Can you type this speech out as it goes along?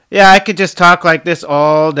Yeah, I could just talk like this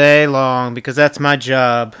all day long because that's my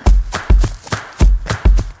job.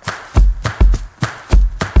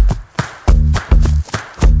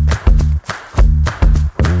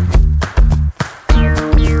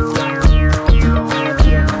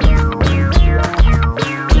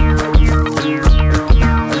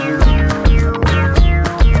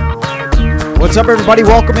 What's up, everybody?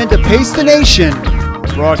 Welcome into Pace the Nation,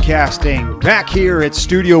 broadcasting back here at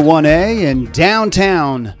Studio 1A in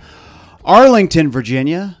downtown Arlington,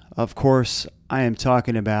 Virginia. Of course, I am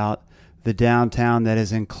talking about the downtown that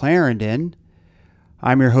is in Clarendon.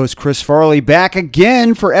 I'm your host, Chris Farley, back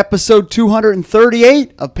again for episode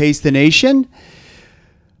 238 of Pace the Nation.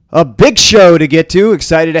 A big show to get to.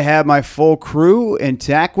 Excited to have my full crew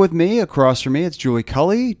intact with me. Across from me, it's Julie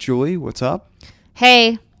Cully. Julie, what's up?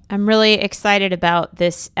 Hey. I'm really excited about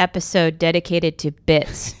this episode dedicated to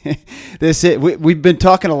bits. We've been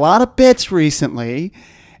talking a lot of bits recently,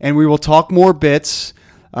 and we will talk more bits.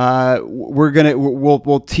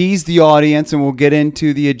 We'll tease the audience, and we'll get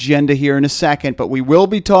into the agenda here in a second. But we will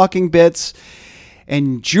be talking bits,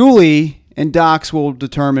 and Julie and Docs will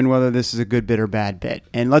determine whether this is a good bit or bad bit.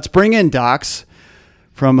 And let's bring in Docs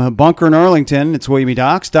from a bunker in Arlington. It's William E.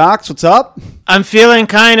 Docs. Docs, what's up? I'm feeling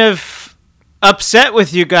kind of upset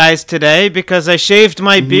with you guys today because I shaved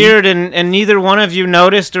my beard and neither one of you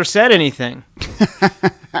noticed or said anything.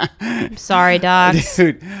 I'm sorry, Docs.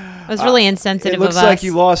 Dude, it was really insensitive of us. It looks like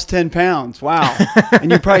you lost 10 pounds. Wow.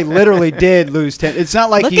 And you probably literally did lose 10. It's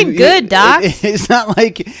not like looking good, Doc. It's not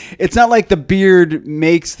like the beard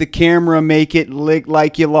makes the camera make it look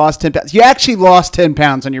like you lost 10 pounds. You actually lost 10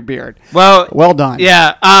 pounds on your beard. Well done.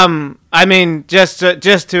 Yeah. I mean, just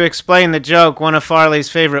to explain the joke, one of Farley's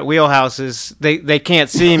favorite wheelhouses, they can't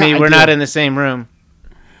see me. We're not in the same room.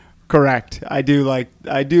 Correct. I do like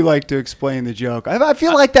to explain the joke. I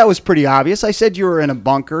feel like that was pretty obvious. I said you were in a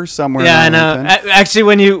bunker somewhere. Yeah, I know. Actually,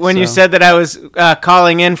 when you said that I was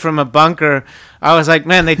calling in from a bunker, I was like,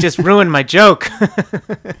 man, they just ruined my joke.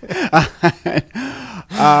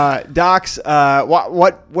 Docs,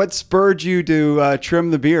 what spurred you to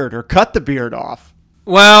trim the beard or cut the beard off?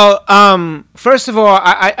 Well, first of all,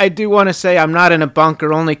 I do want to say I'm not in a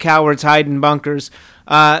bunker. Only cowards hide in bunkers.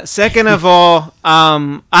 Second of all,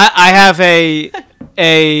 I have an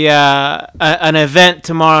event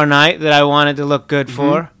tomorrow night that I wanted to look good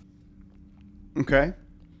for. Okay.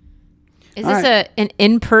 Is this an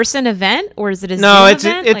in-person event or is it a Zoom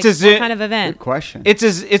event? It's a Zoom. What kind of event? Good question. It's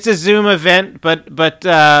a Zoom event, but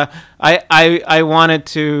I wanted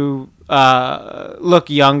to look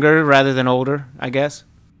younger rather than older, I guess.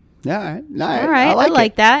 Yeah, all right. I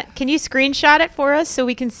like that. Can you screenshot it for us so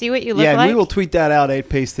we can see what you look like? Yeah, we will tweet that out at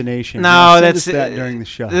Pace the Nation. No, that's that during the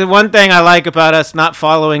show. The one thing I like about us not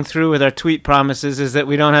following through with our tweet promises is that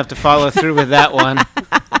we don't have to follow through with that one.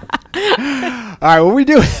 All right, well, we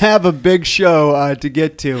do have a big show to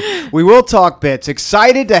get to. We will talk bits.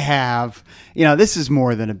 Excited to have, this is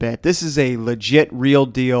more than a bit. This is a legit, real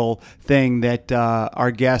deal thing that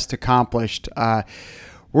our guest accomplished.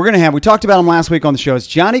 We talked about him last week on the show. It's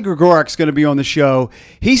Johnny Gregoric's going to be on the show.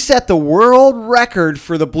 He set the world record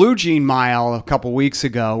for the Blue Jean Mile a couple weeks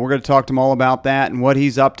ago. We're going to talk to him all about that and what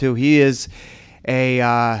he's up to. He is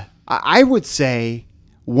I would say,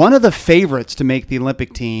 one of the favorites to make the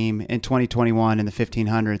Olympic team in 2021 in the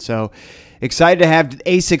 1500. So excited to have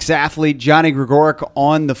ASICS athlete Johnny Gregoric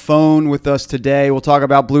on the phone with us today. We'll talk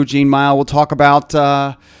about Blue Jean Mile. We'll talk about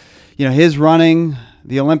his running,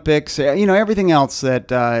 the Olympics, everything else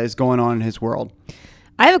that is going on in his world.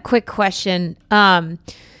 I have a quick question. In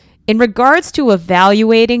regards to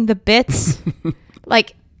evaluating the bits,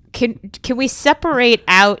 can we separate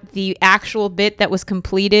out the actual bit that was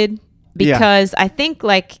completed? Because I think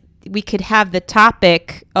we could have the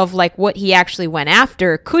topic of what he actually went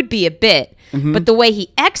after could be a bit, but the way he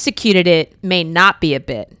executed it may not be a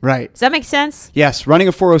bit. Right. Does that make sense? Yes. Running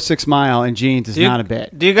a 406 mile in jeans is not a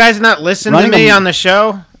bit. Do you guys not listen to me on the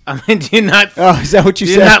show? I mean, do you not? Oh, is that what you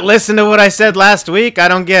said? Do you not listen to what I said last week? I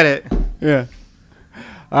don't get it. Yeah.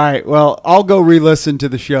 All right. Well, I'll go re-listen to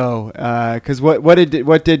the show because what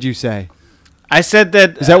did you say? I said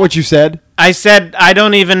that. Is that what you said? I said I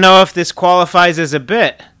don't even know if this qualifies as a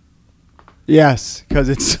bit. Yes, because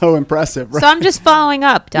it's so impressive. Right? So I'm just following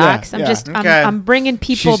up, Docs. I'm bringing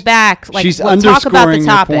people back. She's we'll talk about the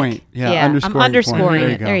topic. Point. Yeah, I'm underscoring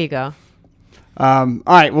it. There you go. All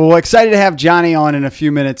right. Well, excited to have Johnny on in a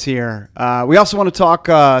few minutes here. We also want to talk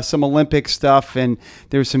some Olympic stuff, and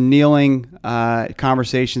there's some kneeling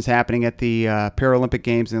conversations happening at the Paralympic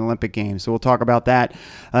Games and the Olympic Games. So we'll talk about that.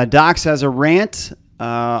 Docs has a rant.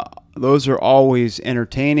 Those are always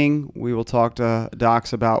entertaining. We will talk to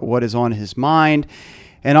Docs about what is on his mind.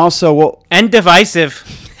 And also, and divisive.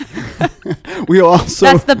 we also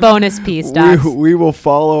That's the bonus piece, Doc. we will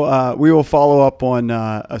follow up on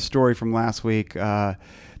a story from last week, the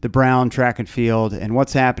Brown track and field, and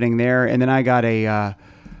what's happening there. And then I got a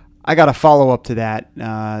follow up to that.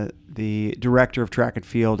 The director of track and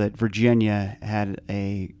field at Virginia had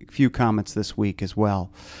a few comments this week as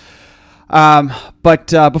well.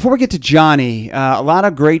 But before we get to Johnny, a lot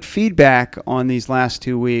of great feedback on these last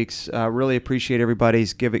 2 weeks. Really appreciate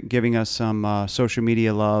everybody's giving us some social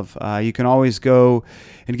media love. You can always go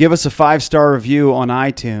and give us a 5-star review on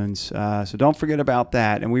iTunes. So don't forget about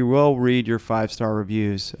that. And we will read your 5-star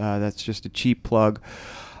reviews. That's just a cheap plug.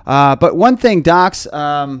 But one thing, Docs,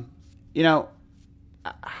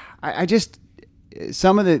 I just,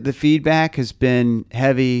 some of the feedback has been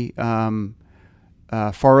heavy.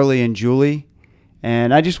 Farley and Julie,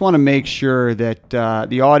 and I just want to make sure that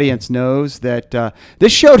the audience knows that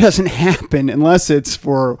this show doesn't happen unless it's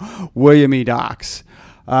for William E. Docs.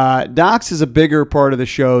 Docs is a bigger part of the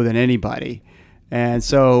show than anybody, and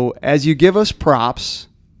so as you give us props,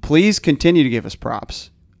 please continue to give us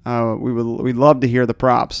props. We'd love to hear the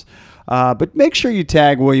props, but make sure you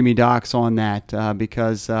tag William E. Docs on that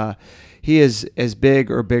because he is as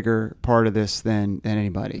big or bigger part of this than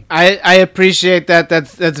anybody. I appreciate that.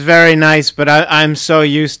 That's very nice, but I'm so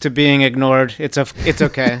used to being ignored. It's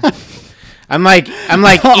okay. I'm like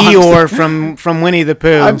Eeyore from Winnie the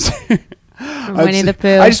Pooh. Winnie the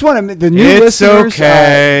Pooh. I just want to the new it's listeners.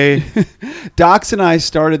 Okay. Docs and I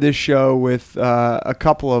started this show with a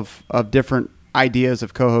couple of different ideas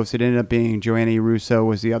of co-hosts. It ended up being Joanna Russo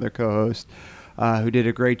was the other co-host. Who did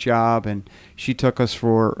a great job, and she took us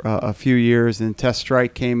for a few years. And Tess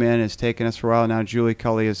Strike came in, has taken us for a while. Now Julie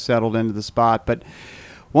Cully has settled into the spot. But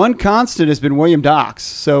one constant has been William Docs.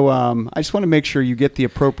 So I just want to make sure you get the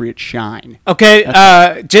appropriate shine.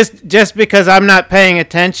 Okay, just because I'm not paying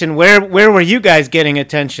attention, where were you guys getting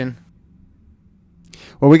attention?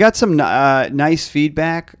 Well, we got some nice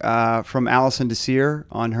feedback from Allison Desir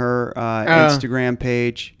on her Instagram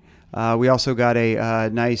page. We also got a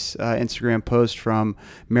nice Instagram post from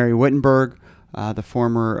Mary Wittenberg, the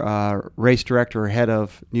former race director or head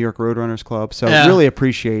of New York Roadrunners Club. So really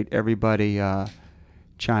appreciate everybody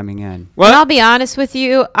chiming in. Well, I'll be honest with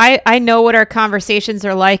you. I know what our conversations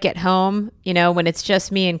are like at home, when it's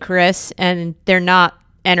just me and Chris, and they're not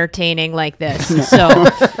entertaining like this. So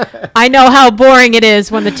I know how boring it is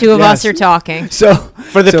when the two of us are talking. So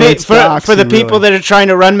for the people that are trying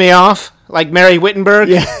to run me off, like Mary Wittenberg.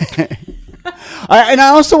 Yeah. And I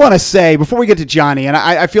also want to say, before we get to Johnny, and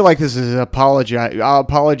I feel like this is an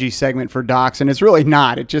apology segment for Docs, and it's really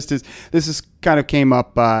not. It just is. This is kind of came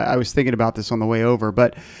up. I was thinking about this on the way over,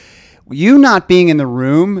 but you not being in the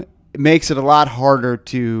room makes it a lot harder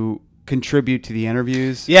to contribute to the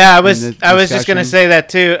interviews. Yeah, I was just going to say that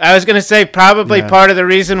too. I was going to say probably part of the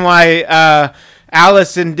reason why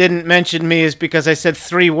Allison didn't mention me is because I said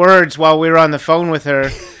 3 words while we were on the phone with her.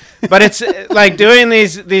 But it's like doing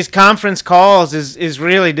these conference calls is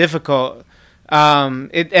really difficult.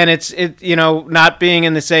 It's not being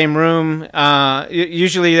in the same room.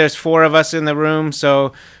 Usually there's 4 of us in the room,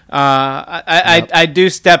 so I do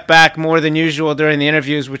step back more than usual during the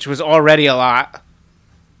interviews, which was already a lot.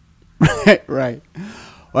 Right.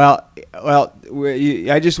 Well,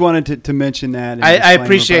 I just wanted to mention that. I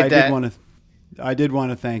appreciate that. I did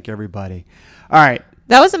want to thank everybody. All right.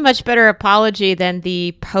 That was a much better apology than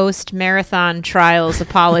the post-marathon trials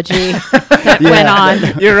apology that went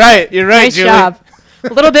on. You're right, nice Julie. job.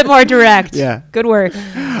 A little bit more direct. Yeah. Good work.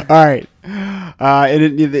 All right.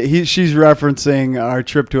 She's referencing our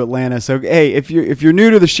trip to Atlanta. So, hey, if you're new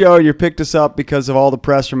to the show, you picked us up because of all the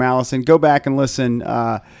press from Allison, go back and listen,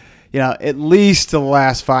 at least to the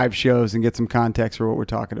last 5 shows and get some context for what we're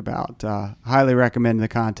talking about. Highly recommend the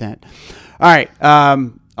content. All right.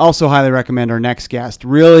 Also highly recommend our next guest.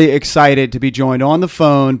 Really excited to be joined on the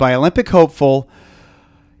phone by Olympic hopeful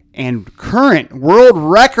and current world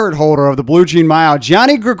record holder of the Blue Jean Mile,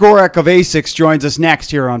 Johnny Gregorek of ASICS, joins us next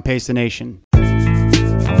here on Pace the Nation.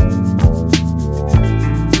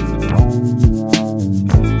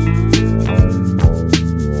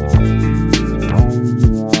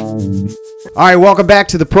 All right, welcome back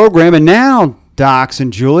to the program. And now, Docs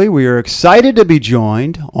and Julie, we are excited to be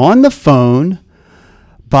joined on the phone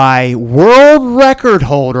by world record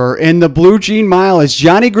holder in the Blue Jean Mile is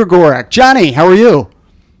Johnny Gregorek. Johnny, how are you?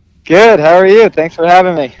 Good. How are you? Thanks for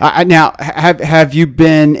having me. Now, have you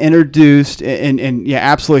been introduced? And yeah,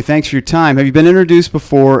 absolutely. Thanks for your time. Have you been introduced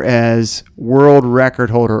before as world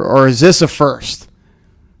record holder, or is this a first?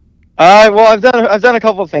 Well, I've done a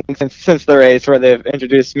couple of things since the race where they've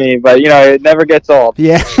introduced me, but it never gets old.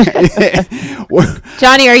 Yeah.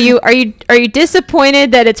 Johnny, are you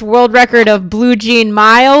disappointed that it's world record of Blue Jean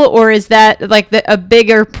Mile, or is that like a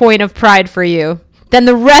bigger point of pride for you than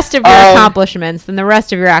the rest of your accomplishments, than the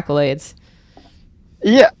rest of your accolades?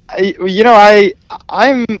 Yeah,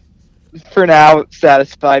 I'm for now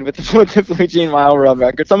satisfied with the Blue Jean Mile world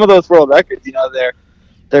record. Some of those world records,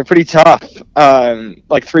 they're pretty tough,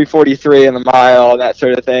 like 3:43 in the mile and that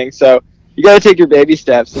sort of thing. So you got to take your baby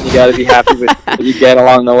steps, and you got to be happy with what you get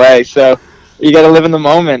along the way. So you got to live in the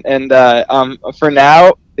moment. And for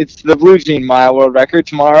now, it's the Blue Jean Mile world record.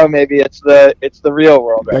 Tomorrow, maybe it's the real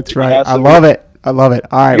world record. That's right. I love it. All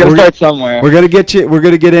right, we're gonna start somewhere. We're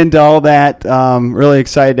gonna get into all that. Really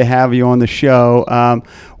excited to have you on the show.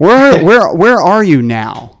 Where are you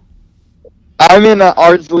now? I'm in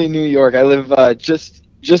Ardsley, New York. I live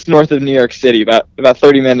just north of New York City, about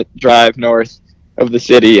 30-minute drive north of the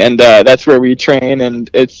city, and that's where we train. And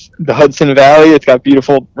it's the Hudson Valley. It's got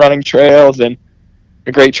beautiful running trails and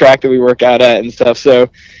a great track that we work out at and stuff. So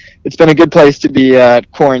it's been a good place to be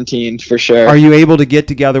quarantined for sure. Are you able to get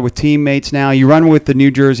together with teammates now? You run with the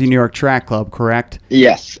New Jersey New York Track Club, correct?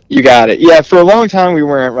 Yes, you got it. Yeah, for a long time we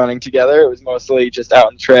weren't running together. It was mostly just out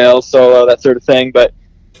on trails, solo, that sort of thing. But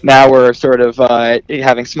now we're sort of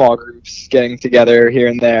having small groups getting together here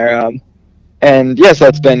and there. And yes,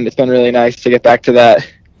 it's been really nice to get back to that.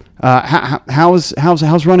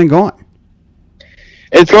 How's running going?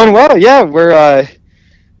 It's going well. Yeah, we're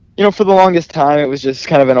for the longest time, it was just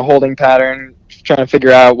kind of in a holding pattern, trying to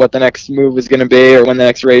figure out what the next move was going to be or when the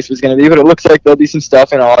next race was going to be. But it looks like there'll be some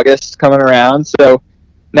stuff in August coming around. So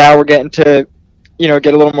now we're getting to,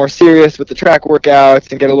 get a little more serious with the track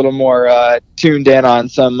workouts and get a little more tuned in on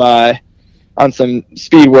some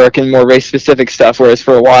speed work and more race-specific stuff. Whereas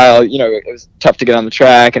for a while, it was tough to get on the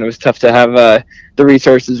track and it was tough to have the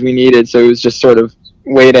resources we needed. So it was just sort of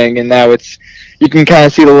waiting. And now you can kind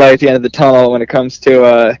of see the light at the end of the tunnel when it comes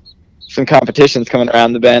to some competitions coming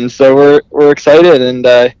around the bend. So we're excited and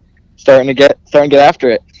starting to get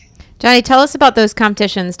after it. Johnny, tell us about those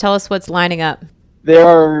competitions. Tell us what's lining up.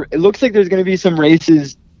 It looks like there's going to be some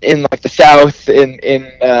races in like the South, in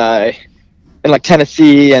like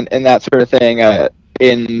Tennessee and that sort of thing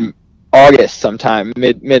in August sometime,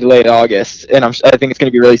 mid-late August. And I think it's going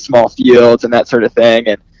to be really small fields and that sort of thing.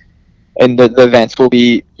 And the events will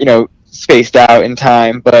be, spaced out in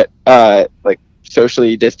time, but like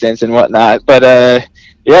socially distanced and whatnot. But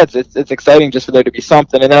yeah, it's exciting just for there to be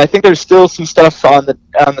something. And then I think there's still some stuff on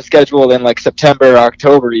the schedule in like September,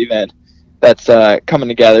 October even, that's coming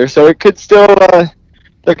together. So it could still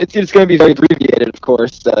it's going to be very abbreviated, of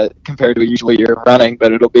course, compared to a usual year of running,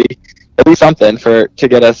 but it'll be at least something to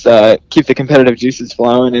get us keep the competitive juices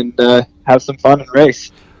flowing and have some fun and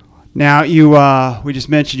race. Now we just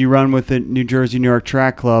mentioned you run with the New Jersey New York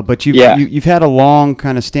Track Club, but you've had a long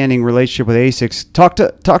kind of standing relationship with ASICS. Talk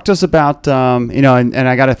to us about and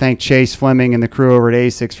I got to thank Chase Fleming and the crew over at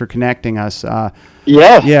ASICS for connecting us.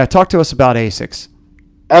 Talk to us about ASICS.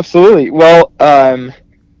 Absolutely. Well,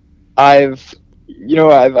 I've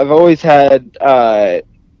always had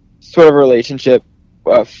sort of a relationship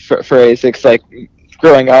for ASICS. Like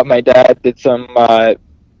growing up, my dad did some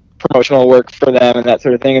promotional work for them and that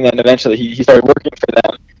sort of thing, and then eventually he started working for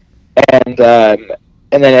them.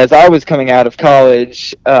 And then as I was coming out of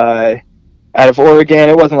college, out of Oregon,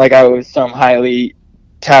 it wasn't like I was some highly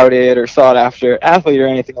touted or sought after athlete or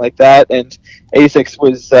anything like that. And ASICS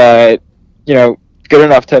was good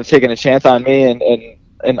enough to have taken a chance on me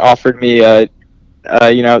and offered me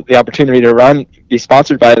the opportunity to be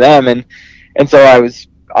sponsored by them, and so I was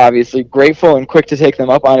obviously grateful and quick to take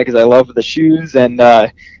them up on it because I love the shoes and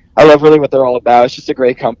I love really what they're all about. It's just a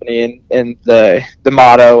great company, and the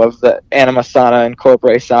motto of the Anima Sana and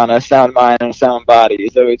Corpore Sana, sound mind and a sound body,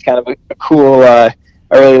 is always kind of a cool. I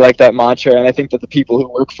really like that mantra, and I think that the people who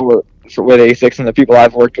work with ASICS and the people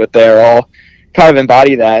I've worked with there all kind of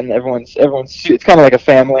embody that, and everyone's it's kind of like a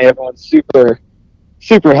family. Everyone's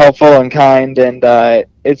super helpful and kind, and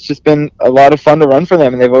it's just been a lot of fun to run for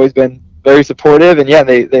them, and they've always been very supportive. And yeah,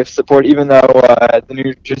 they've support, even though the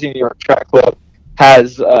New Jersey New York Track Club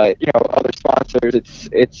has other sponsors.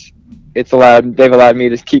 They've allowed me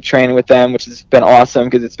to keep training with them, which has been awesome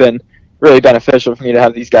because it's been really beneficial for me to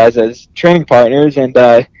have these guys as training partners, and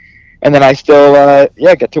then I still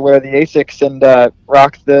get to wear the ASICS and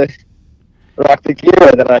rock the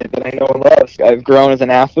gear that I know and love. I've grown as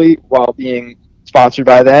an athlete while being sponsored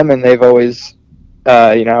by them, and they've always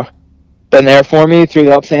been there for me through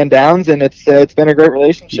the ups and downs, and it's been a great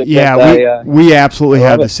relationship. Yeah, we absolutely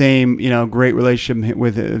have the same great relationship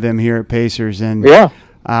with them here at Pacers, and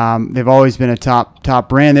They've always been a top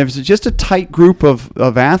brand. There's just a tight group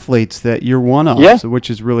of athletes that you're one of, Yeah. so, which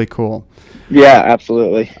is really cool. Yeah,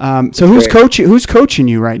 absolutely. So who's coaching? Who's coaching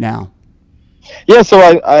you right now? Yeah,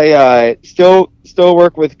 so I still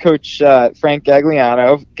work with Coach Frank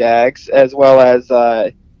Gagliano, Gags, as well as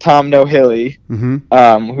Tom Nohilly,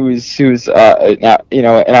 who's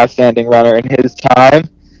an outstanding runner in his time,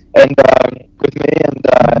 and with me and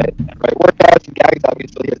my workouts. And Gags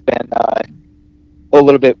obviously has been a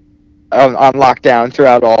little bit on lockdown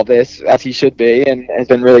throughout all this, as he should be, and has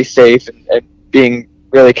been really safe and being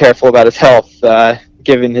really careful about his health,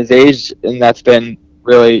 given his age, and that's been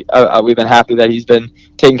really we've been happy that he's been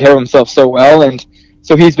taking care of himself so well, and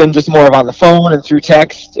so he's been just more of on the phone and through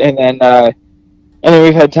text, and then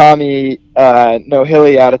we've had Tommy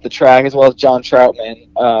Nohilly out at the track, as well as John Troutman,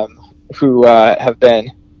 who have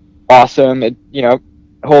been awesome at,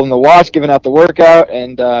 holding the watch, giving out the workout,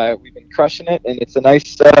 and we've been crushing it, and it's a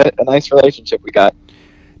nice relationship we got.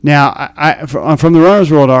 Now, from the Runner's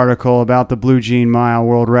World article about the Blue Jean Mile,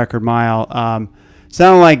 world record mile,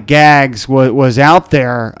 sounded like Gags was out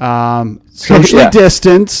there, socially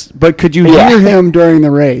distanced, but could you hear him during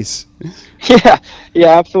the race? Yeah,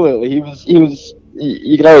 absolutely. He was.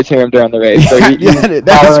 You can always hear him during the race. So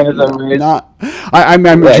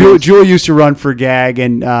Jewel used to run for Gag,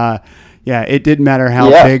 and it didn't matter how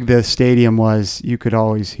big the stadium was, you could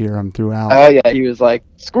always hear him throughout. Oh yeah, he was like,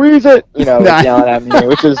 "Squeeze it," yelling at me,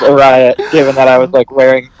 which is a riot, given that I was like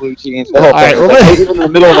wearing blue jeans the whole time. Even in the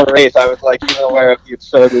middle of the race, I was like even aware of the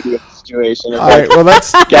absurdity of the situation.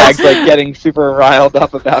 That's Gags like getting super riled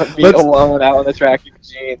up about me alone out on the track in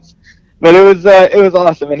jeans. But it was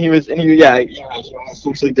awesome, and he was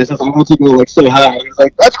socially distanced. I wanted to go say hi. He was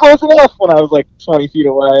like, "That's close enough." When I was like 20 feet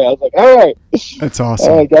away, I was like, "All right." That's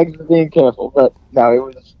awesome. All right, Gags is being careful, but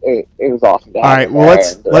no, it was awesome. All right, well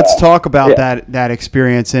let's talk about that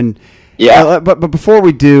experience, and but before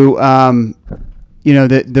we do,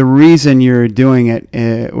 the reason you're doing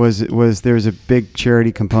it was there's a big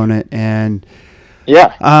charity component, and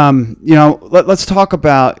let's talk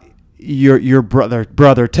about your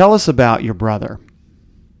brother. Tell us about your brother.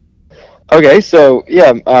 Okay, so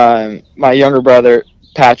my younger brother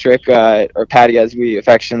Patrick, or Patty as we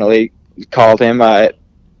affectionately called him,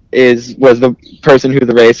 was the person who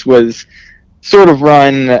the race was sort of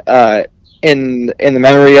run in the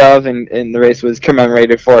memory of, and the race was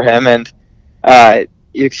commemorated for him, and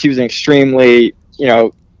he was an extremely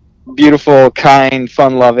beautiful, kind,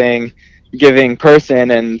 fun-loving, giving person,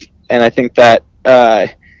 and I think that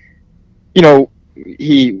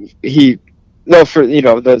for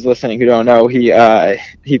those listening who don't know,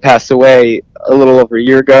 he passed away a little over a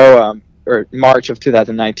year ago, or March of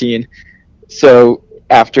 2019. So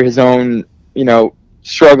after his own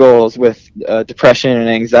struggles with depression and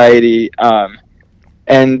anxiety,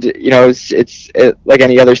 and it's like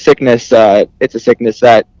any other sickness, it's a sickness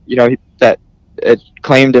that that it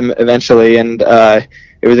claimed him eventually, and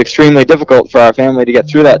it was extremely difficult for our family to get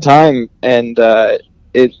through that time, and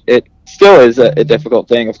it still is a difficult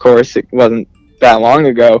thing. Of course, it wasn't that long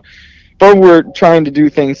ago, but we're trying to do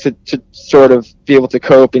things to sort of be able to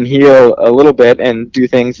cope and heal a little bit, and do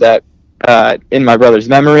things that in my brother's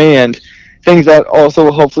memory, and things that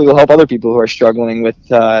also hopefully will help other people who are struggling with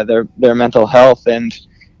their mental health, and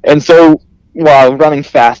so while running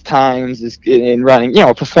fast times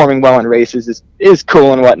performing well in races is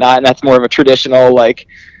cool and whatnot, and that's more of a traditional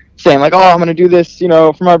saying I'm going to do this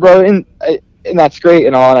for my brother, and that's great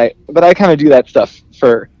and all, but I kind of do that stuff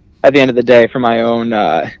at the end of the day for my own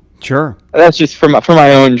sure, that's just for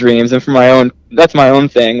my own dreams, and that's my own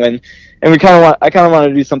thing, and I kind of want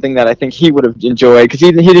to do something that I think he would have enjoyed, because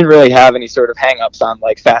he didn't really have any sort of hang-ups on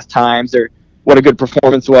fast times or what a good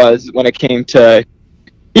performance was when it came to.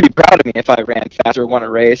 He'd be proud of me if I ran fast or won a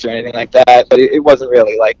race or anything like that, but it wasn't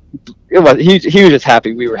really he was just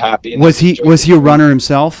happy we were happy. Was he a runner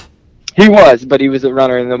himself? He was, but he was a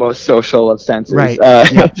runner in the most social of senses. Right.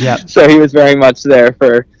 So he was very much there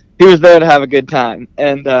he was there to have a good time.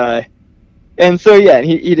 And so,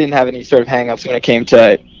 he didn't have any sort of hang-ups when it came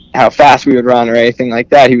to how fast we would run or anything like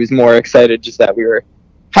that. He was more excited just that we were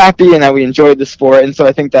happy and that we enjoyed the sport. And so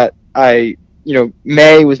I think that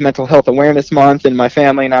May was Mental Health Awareness Month, and my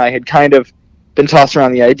family and I had kind of been tossed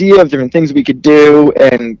around the idea of different things we could do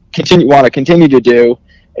and want to continue to do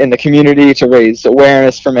in the community to raise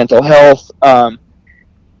awareness for mental health.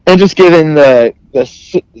 And just given the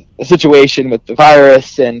situation with the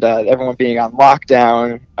virus and everyone being on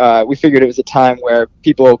lockdown, we figured it was a time where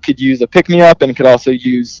people could use a pick-me-up, and could also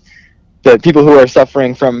use the people who are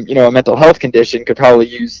suffering from a mental health condition could probably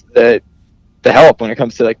use the help when it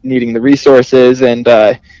comes to needing the resources and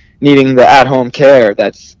needing the at-home care.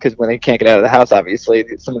 That's because when they can't get out of the house, obviously,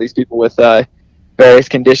 some of these people with various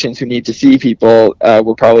conditions who need to see people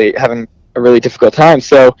were probably having a really difficult time.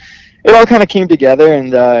 So it all kind of came together,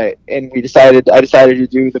 and I decided to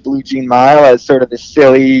do the Blue Jean Mile as sort of this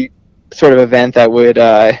silly sort of event that would,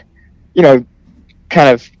 kind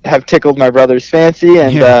of have tickled my brother's fancy,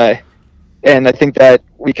 and I think that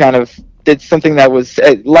we kind of did something that was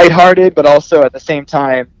lighthearted, but also at the same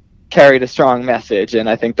time carried a strong message. And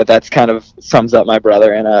I think that that's kind of sums up my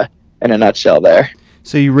brother in a nutshell there.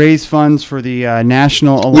 So you raise funds for the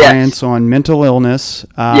National Alliance on Mental Illness.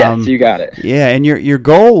 Yes, you got it. Yeah, and your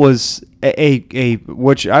goal was a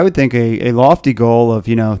which I would think a lofty goal of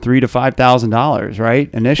 $3,000 to $5,000, right?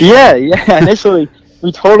 Initially. Yeah. Initially,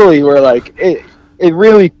 we totally were like it.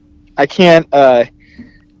 Really, I can't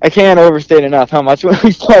overstate enough how much when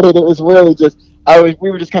we started. It was really just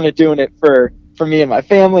we were just kind of doing it for me and my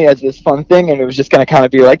family as this fun thing, and it was just gonna kind of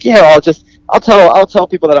be like, I'll tell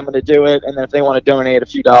people that I'm gonna do it, and then if they want to donate a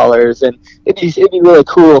few dollars, and it'd be really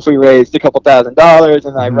cool if we raised a couple $1,000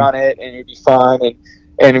 and I run it, and it'd be fun,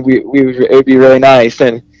 and it would be really nice,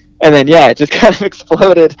 and then it just kind of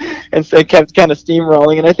exploded, and so it kept kind of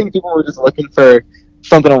steamrolling, and I think people were just looking for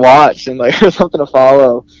something to watch and like something to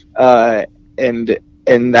follow, and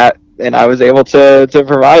I was able to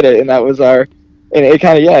provide it, and that was and it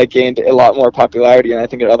kind of it gained a lot more popularity than I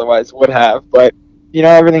think it otherwise would have. But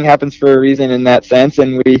everything happens for a reason in that sense,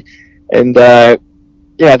 and I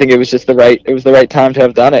think it was just the right time to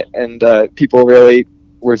have done it, and people really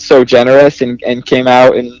were so generous and came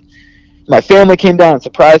out, and my family came down and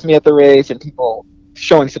surprised me at the race, and people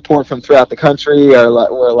showing support from throughout the country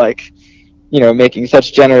were like making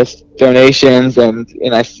such generous donations, and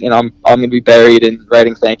I'm going to be buried in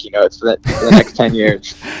writing thank you notes for the next 10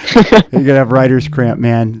 years. You're going to have writer's cramp,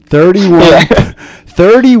 man.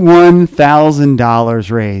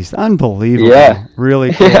 $31,000 raised. Unbelievable. Yeah.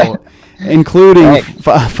 Really cool. Including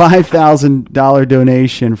 $5,000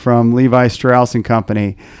 donation from Levi Strauss &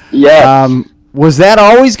 Company. Yeah. Was that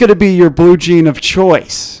always going to be your blue jean of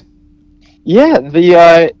choice?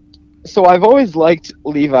 Yeah, so I've always liked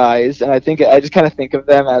Levi's, and I just kind of think of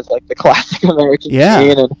them as like the classic American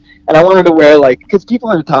jean, and I wanted to wear because people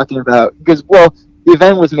are talking about the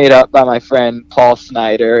event was made up by my friend Paul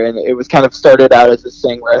Snyder, and it was kind of started out as this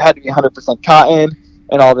thing where it had to be 100% cotton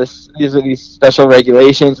and all these special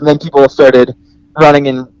regulations, and then people started running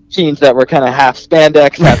in jeans that were kind of half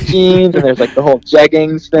spandex, half jeans, and there's like the whole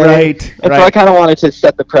jeggings thing, right? So I kind of wanted to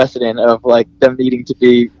set the precedent of like them needing to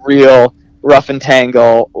be real rough and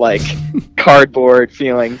tangle, like cardboard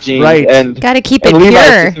feeling jeans, right? And gotta keep it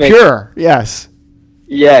pure. Yes.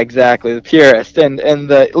 Yeah, exactly. The purest, and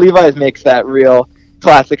the Levi's makes that real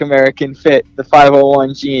classic American fit, the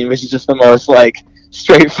 501 jean, which is just the most like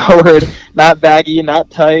straightforward, not baggy, not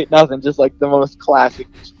tight, nothing, just like the most classic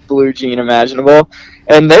blue jean imaginable.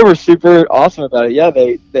 And they were super awesome about it. Yeah,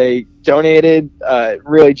 they donated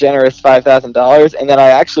really generous $5,000, and then I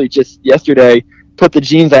actually just yesterday put the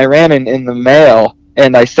jeans I ran in the mail,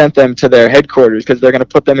 and I sent them to their headquarters because they're going to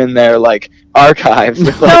put them in their like archives.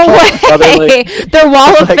 With, like, no way! Their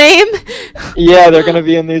wall of fame? Yeah, they're going to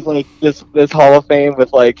be in these like this hall of fame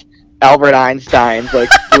with like Albert Einstein's like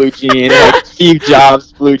blue jeans, like Steve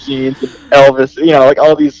Jobs blue jeans, and Elvis. Like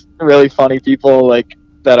all these really funny people like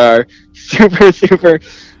that are super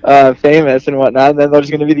famous and whatnot. And then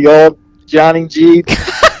there's going to be the old Johnny G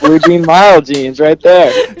blue jean mile jeans right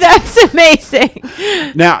there. That's amazing.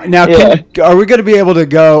 Now, are we going to be able to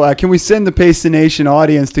go? Can we send the Pace the Nation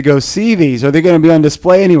audience to go see these? Are they going to be on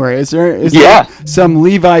display anywhere? Is there some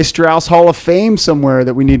Levi Strauss Hall of Fame somewhere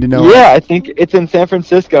that we need to know? Yeah, I think it's in San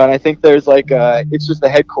Francisco, and I think there's like it's just the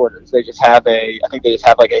headquarters. They just have a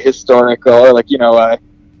historical or like a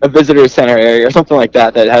visitor center area or something like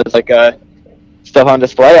that has like a stuff on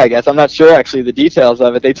display, I guess. I'm not sure actually the details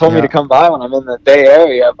of it. They told me to come by when I'm in the Bay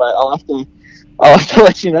Area, but I'll have to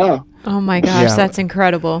let you know. Oh my gosh, that's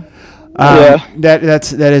incredible.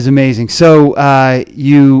 That is amazing. So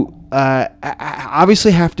you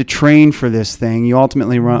obviously have to train for this thing. You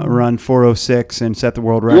ultimately run 4:06 and set the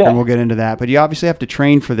world record. And we'll get into that, but you obviously have to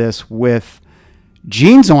train for this with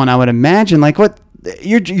jeans on. I would imagine. Like what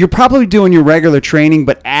you're probably doing your regular training,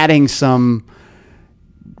 but adding some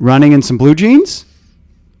running in some blue jeans?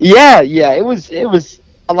 Yeah. It was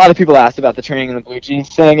a lot of people asked about the training in the blue jeans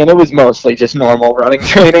thing, and it was mostly just normal running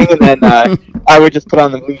training. And then I would just put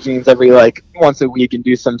on the blue jeans every like once a week and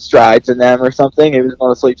do some strides in them or something. It was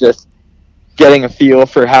mostly just getting a feel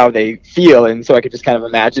for how they feel, and so I could just kind of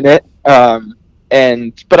imagine it. But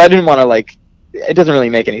I didn't want to it doesn't really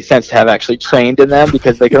make any sense to have actually trained in them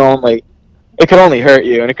because they can only it could only hurt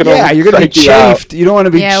you, and it could only you're gonna be psych you out. chafed. You don't want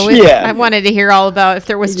to be. I wanted to hear all about if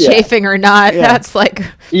there was chafing or not. Yeah. That's like.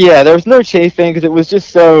 Yeah, there was no chafing because it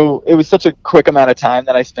was such a quick amount of time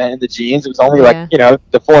that I spent in the jeans. It was only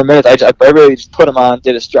the 4 minutes. I really just put them on,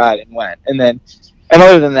 did a stride, and went. And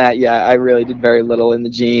other than that, I really did very little in the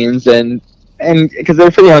jeans, and because they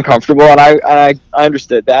were pretty uncomfortable, and I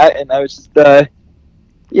understood that, and I was just I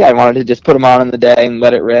wanted to just put them on in the day and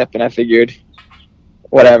let it rip, and I figured,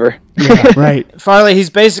 whatever. Yeah, right. Farley, he's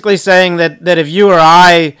basically saying that if you or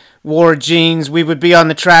I wore jeans, we would be on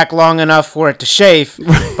the track long enough for it to chafe.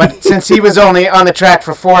 But since he was only on the track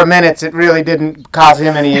for 4 minutes, it really didn't cause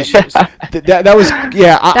him any issues. That was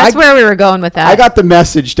That's where we were going with that. I got the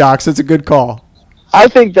message, Doc. So it's a good call. I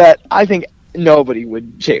think nobody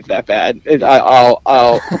would chafe that bad. I'll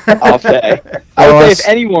say. I would say if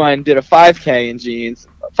anyone did a 5K in jeans,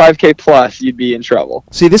 5K plus, you'd be in trouble.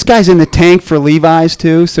 See, this guy's in the tank for Levi's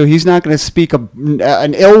too, so he's not going to speak an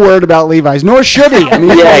ill word about Levi's, nor should he. I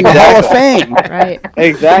mean, he's in the Hall of Fame. Right.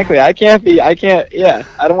 Exactly. I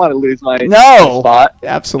don't want to lose my spot.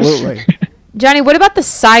 Absolutely. Johnny, what about the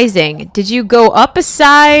sizing? Did you go up a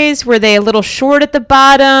size? Were they a little short at the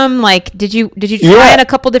bottom? Like, did you try on a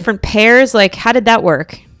couple different pairs? Like, how did that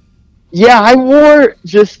work? Yeah, I wore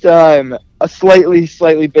just a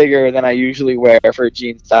slightly bigger than I usually wear for a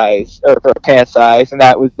jean size or for a pant size, and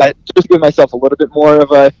that just gave myself a little bit more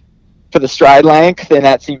of for the stride length, and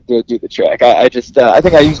that seemed to do the trick. I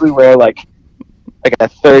think I usually wear like a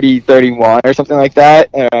 30-31 or something like that,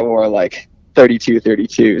 and I wore like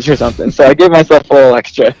 32-32s or something. So I gave myself a little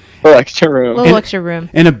extra room. A little extra room.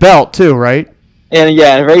 And a belt too, right? And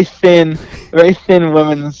a very thin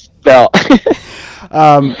women's belt.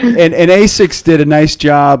 And Asics did a nice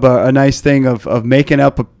job, a nice thing of making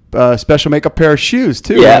up a special makeup pair of shoes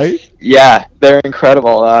too, right? Yeah, they're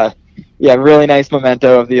incredible. Really nice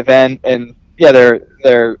memento of the event, and they're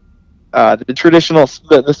the traditional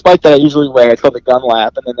the spike that I usually wear. It's called the gun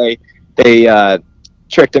lap, and then they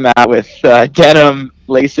tricked them out with denim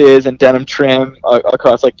laces and denim trim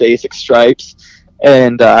across like the Asics stripes,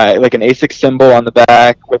 and like an Asics symbol on the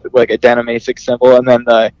back with like a denim Asics symbol, and then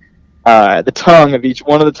the tongue of each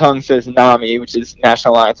one of the tongues says NAMI, which is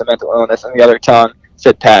National Alliance of Mental Illness, and the other tongue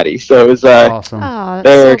said Patty. So it was awesome.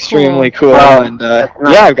 They were extremely cool, and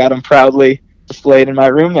I've got them proudly displayed in my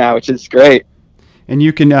room now, which is great. And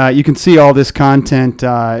you can see all this content.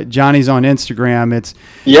 Johnny's on Instagram. It's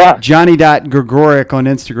Johnny.Gregorek on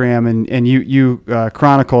Instagram, and you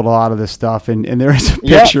chronicled a lot of this stuff. And there is a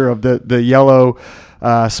picture of the yellow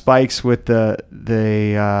spikes with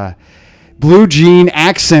the blue jean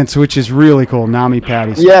accents, which is really cool. Nami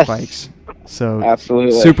Patty spikes. So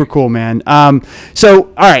absolutely super cool, man.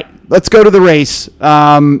 So all right, let's go to the race.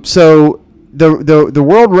 So the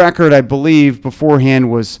world record, I believe, beforehand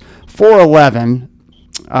was 4:11.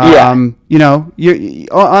 You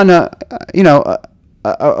on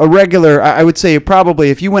a regular, I would say probably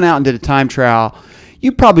if you went out and did a time trial,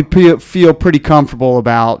 you probably feel pretty comfortable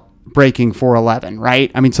about breaking 4:11,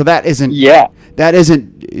 right? I mean, so that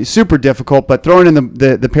isn't super difficult, but throwing in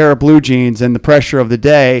the pair of blue jeans and the pressure of the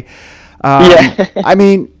day, I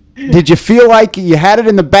mean, did you feel like you had it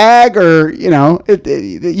in the bag, or you had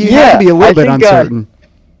to be a little bit uncertain?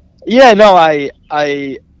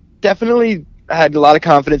 I definitely had a lot of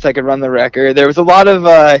confidence I could run the record. There was a lot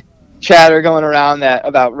of chatter going around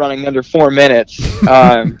about running under 4 minutes,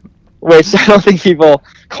 which I don't think people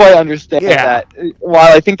quite understand. That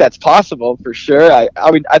while I think that's possible for sure, I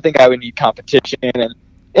think I would need competition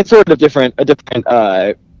and sort of different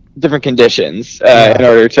conditions in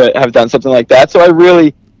order to have done something like that. So I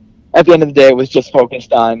really, at the end of the day, was just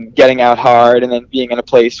focused on getting out hard and then being in a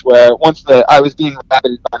place where I was being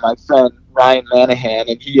rabbited by my friend Ryan Manahan,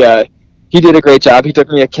 and he did a great job. He took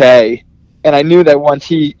me a K, and I knew that once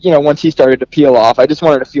he started to peel off, I just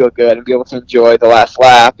wanted to feel good and be able to enjoy the last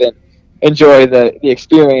lap and enjoy the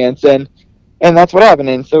experience, and that's what happened.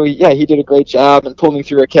 And so he did a great job and pulled me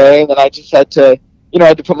through a K, and then I just had to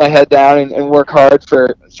put my head down and work hard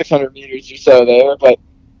for 600 meters or so there, but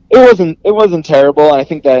it wasn't terrible. And I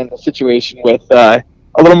think that in a situation with a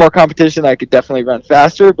little more competition, I could definitely run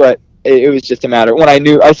faster, but it was just a matter when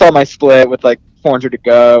I saw my split with like 400 to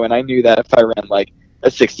go, and I knew that if I ran like a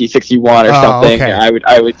 60-61 or something, okay,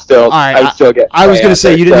 I would still get. I was going to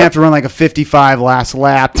say you didn't have to run like a 55 last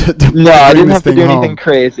lap. No, I didn't have to do anything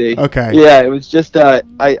crazy. Okay. Yeah, it was just I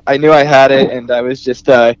knew I had it, and I was just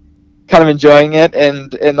kind of enjoying it,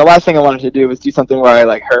 and the last thing I wanted to do was do something where I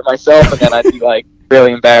like hurt myself, and then I'd be like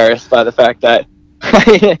really embarrassed by the fact that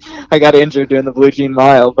I got injured doing the Blue Jean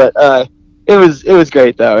Mile. But it was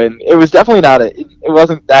great though, and it was definitely not it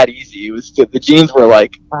wasn't that easy. It was the jeans were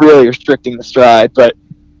like really restricting the stride, but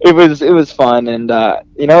it was fun. And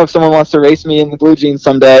if someone wants to race me in the blue jeans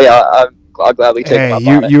someday, I'll gladly take them up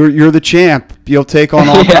on it. You're the champ. You'll take on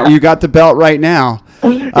all. Yeah. You got the belt right now.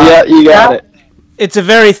 Yeah, you got it. It's a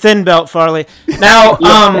very thin belt, Farley. Now,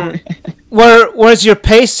 was your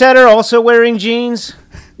pace setter also wearing jeans?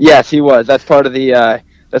 Yes, he was. That's part of the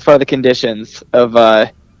conditions of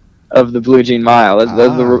the Blue Jean Mile.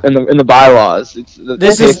 In the bylaws.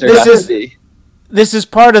 This is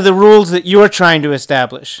part of the rules that you're trying to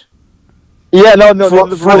establish. Yeah, no. For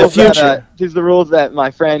the future, these are the rules that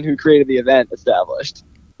my friend who created the event established.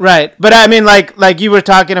 Right, but I mean, like you were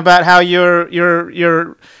talking about how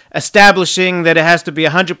you're establishing that it has to be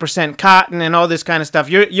 100% cotton and all this kind of stuff.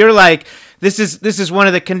 You're like, this is one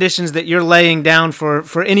of the conditions that you're laying down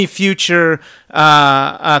for any future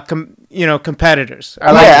competitors.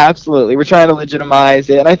 Absolutely. We're trying to legitimize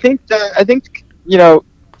it, and I think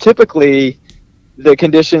typically the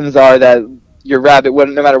conditions are that your rabbit,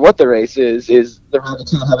 no matter what the race is the rabbit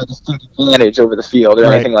can't have a distinct advantage over the field or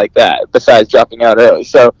anything like that, besides dropping out early.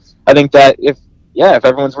 So I think that if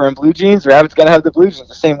everyone's wearing blue jeans, the rabbit's got to have the blue jeans,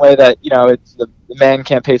 the same way that it's the men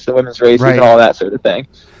can't pace the women's races and all that sort of thing.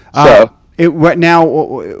 So.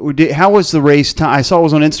 How was the race time? I saw it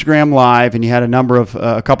was on Instagram Live, and you had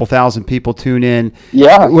a couple thousand people tune in.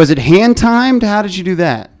 Yeah. Was it hand timed? How did you do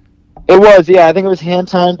that? It was, yeah. I think it was hand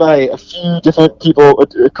timed by a few different people,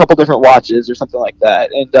 a couple different watches or something like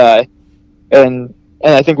that. And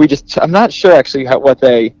I think I'm not sure actually what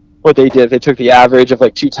they did. They took the average of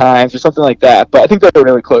like 2 times or something like that. But I think they were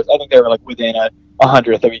really close. I think they were like within a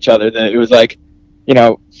 100th of each other. It was like,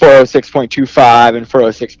 406.25 and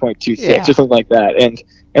 406.26 or something like that.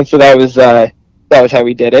 And so that was how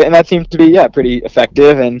we did it. And that seemed to be, pretty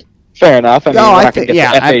effective and fair enough. I mean, we're not going to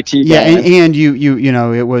get the FAT and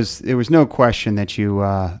you it was no question that you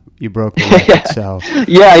broke the record. So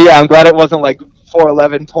yeah, I'm glad it wasn't like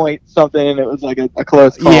 411 point something. It was like a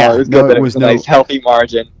close call. Yeah, it was good that it was a nice healthy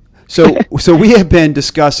margin. So we have been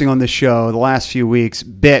discussing on the show the last few weeks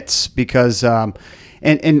bits because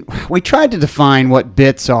and we tried to define what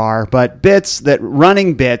bits are, but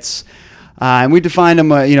running bits. And we defined them.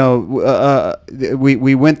 We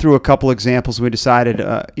went through a couple examples. We decided,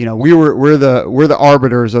 we're the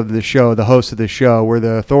arbiters of the show, the hosts of the show. We're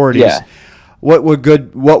the authorities. Yeah. What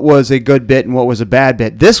was a good bit and what was a bad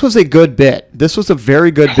bit? This was a good bit. This was a very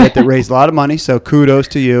good bit that raised a lot of money. So kudos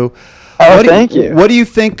to you. Thank you. What do you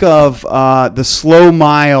think of the slow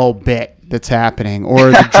mile bit that's happening,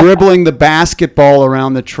 or the dribbling the basketball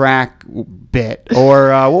around the track bit,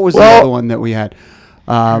 or what was the other one that we had?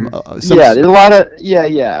 There's a lot of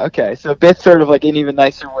okay, so bit's sort of like an even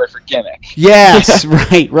nicer word for gimmick. Yes.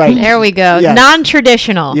 right there we go. Yes.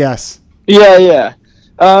 Non-traditional. Yes. I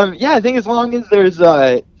think as long as there's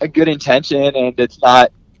a good intention and it's not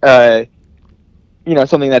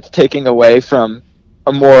something that's taking away from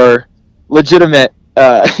a more legitimate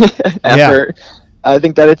effort. I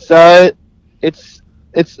think that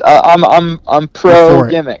I'm pro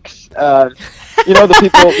gimmicks. The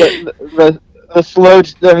people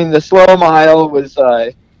the slow mile was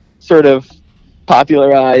sort of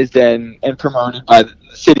popularized and promoted by the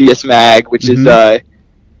Sidious Mag, which is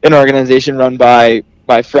an organization run by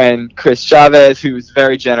my friend Chris Chavez, who's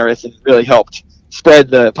very generous and really helped spread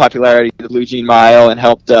the popularity of the Blue Jean Mile and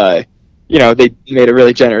helped they made a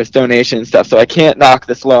really generous donation and stuff. So I can't knock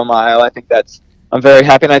the slow mile. I think I'm very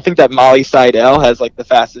happy, and I think that Molly Seidel has like the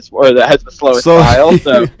fastest, or that has the slowest mile.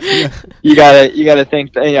 So you gotta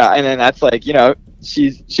think, and then that's like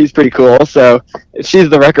she's pretty cool. So if she's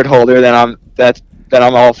the record holder, then I'm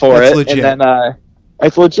all for that's it. Legit. And then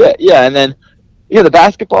it's legit, yeah. And then the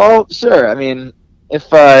basketball, sure. I mean,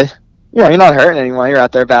 if you're not hurting anyone, you're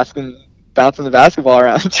out there bouncing the basketball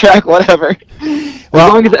around the track, whatever. As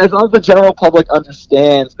long as the general public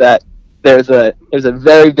understands that there's a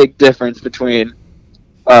very big difference between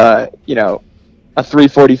a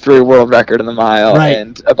 3:43 world record in the mile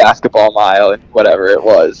and a basketball mile and whatever it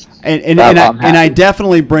was. And I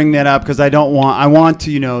definitely bring that up because I want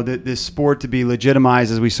to this sport to be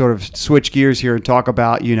legitimized as we sort of switch gears here and talk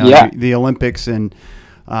about the Olympics and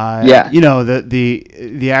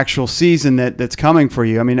the actual season that's coming for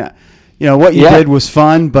you. I mean. What you did was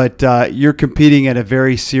fun, but you're competing at a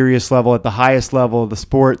very serious level, at the highest level of the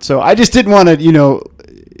sport. So I just didn't want to,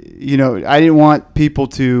 I didn't want people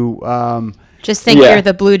to Just think you're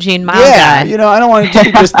the blue jean mile guy. Yeah, I don't want to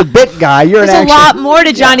be just the bit guy. You're There's a lot more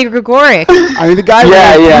to Johnny Gregorek. I mean, the guy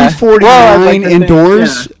ran 349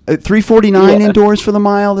 indoors, 349 indoors for the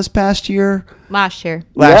mile this past year. Last year.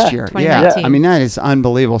 Yeah. 2019. I mean, that is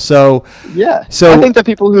unbelievable. So I think the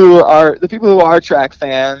people who are track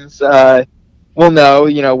fans will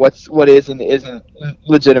know, what is and isn't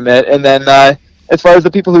legitimate, and then as far as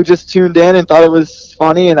the people who just tuned in and thought it was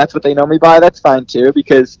funny and that's what they know me by, that's fine too,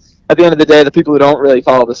 because at the end of the day, the people who don't really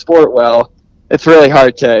follow the sport well, it's really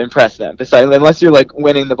hard to impress them. Besides, unless you're like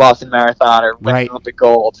winning the Boston Marathon or winning Olympic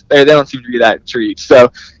gold, they don't seem to be that intrigued.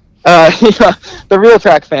 So, the real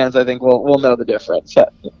track fans, I think, will know the difference.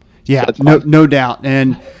 Yeah, no doubt.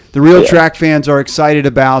 And the real track fans are excited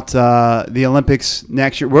about the Olympics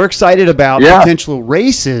next year. We're excited about potential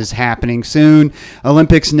races happening soon.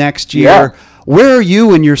 Olympics next year. Yeah. Where are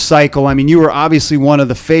you in your cycle? I mean, you were obviously one of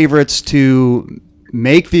the favorites to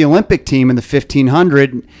make the Olympic team in the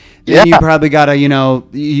 1500. Then you probably got to,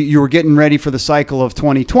 you were getting ready for the cycle of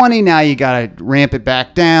 2020. Now you got to ramp it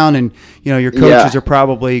back down, and your coaches are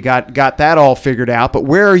probably got that all figured out. But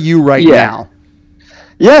where are you right now?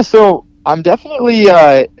 Yeah, so I'm definitely, you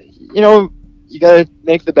got to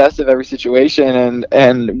make the best of every situation,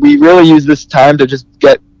 and we really use this time to just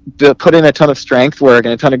put in a ton of strength work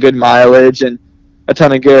and a ton of good mileage and a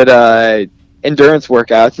ton of good endurance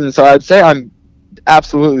workouts. And so I'd say I'm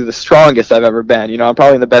absolutely the strongest I've ever been. I'm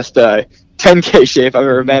probably in the best 10K shape I've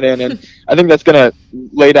ever been in, and I think that's going to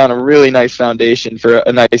lay down a really nice foundation for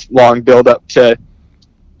a nice long build up to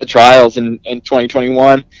the trials in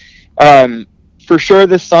 2021. For sure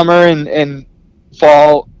this summer and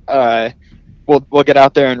fall we'll get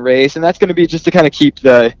out there and race, and that's going to be just to kind of keep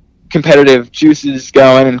the competitive juices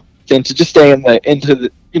going and to just stay into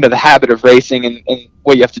the habit of racing and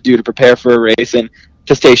what you have to do to prepare for a race and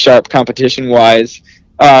to stay sharp competition wise.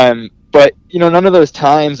 But none of those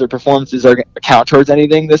times or performances are going to count towards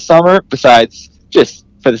anything this summer besides just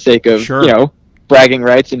for the sake of bragging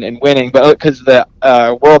rights and winning. But because the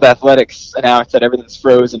World Athletics announced that everything's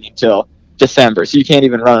frozen until December, so you can't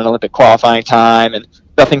even run an Olympic qualifying time, and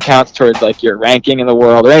nothing counts towards like your ranking in the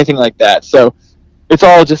world or anything like that. So it's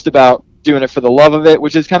all just about doing it for the love of it,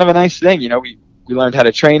 which is kind of a nice thing. We learned how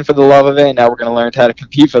to train for the love of it, and now we're going to learn how to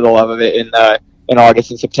compete for the love of it in August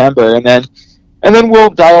and September, and then we'll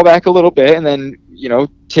dial back a little bit, and then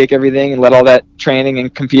take everything and let all that training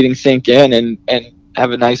and competing sink in, and have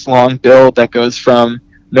a nice long build that goes from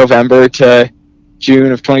November to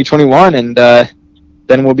June of 2021, and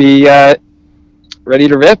then we'll be ready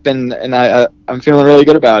to rip, and I'm feeling really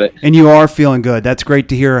good about it. And you are feeling good. That's great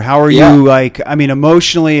to hear. How are you? Like, I mean,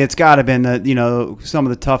 emotionally, it's got to been some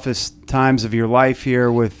of the toughest times of your life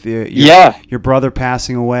here with your brother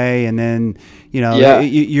passing away, and then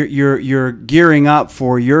you're gearing up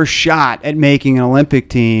for your shot at making an Olympic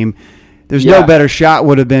team. There's no better shot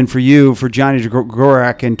would have been for Johnny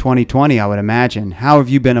Gregorek in 2020, I would imagine. How have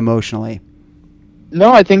you been emotionally?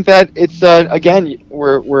 No, I think that it's again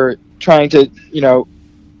we're trying to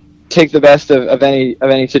take the best of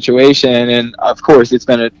any situation, and of course it's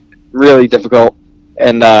been a really difficult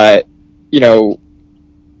and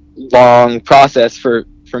long process for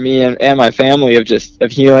me and my family of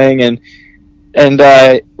healing, and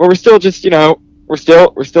we're still just we're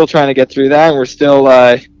still trying to get through that, and we're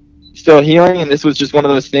still healing, and this was just one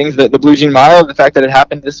of those things that the Blue Jean Mile, the fact that it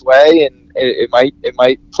happened this way, and it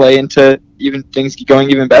might play into even things going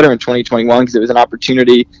even better in 2021, because it was an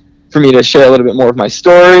opportunity for me to share a little bit more of my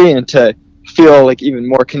story and to feel like even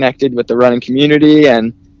more connected with the running community,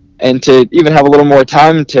 and to even have a little more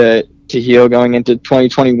time to heal going into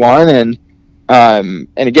 2021, and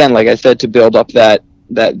again, like I said, to build up that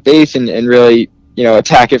base and really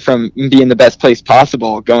attack it from being the best place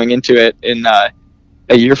possible going into it in a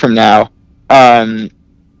year from now. And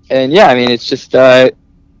yeah, I mean, it's just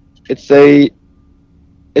it's a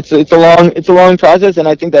long process, and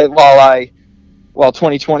I think that while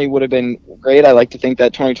 2020 would have been great, I like to think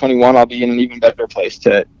that 2021 I'll be in an even better place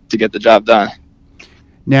to get the job done.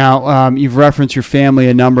 Now, you've referenced your family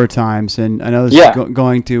a number of times, and I know this is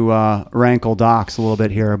going to rankle Docs a little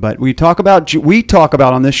bit here, but we talk about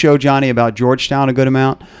on this show, Johnny, about Georgetown a good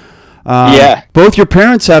amount. Both your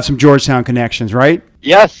parents have some Georgetown connections, right?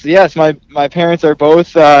 Yes. My parents are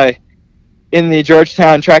both in the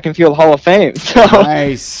Georgetown Track and Field Hall of Fame. So,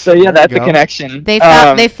 nice. So yeah, that's a connection. They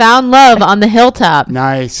found love on the hilltop.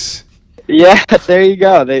 Nice. Yeah, there you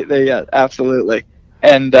go. They absolutely.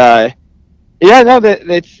 And that's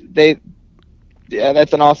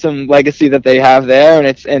an awesome legacy that they have there,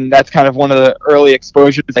 and that's kind of one of the early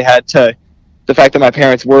exposures they had to the fact that my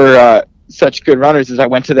parents were such good runners. As I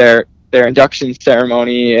went to their induction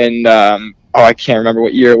ceremony in I can't remember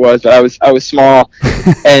what year it was, but I was small,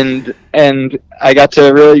 and I got to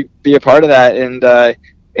really be a part of that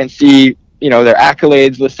and see their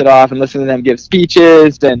accolades listed off and listen to them give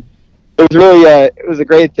speeches, and it was really it was a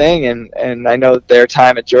great thing, and I know that their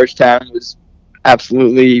time at Georgetown was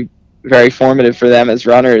absolutely very formative for them as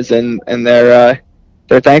runners, and they're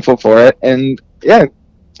thankful for it, and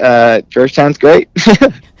Georgetown's great.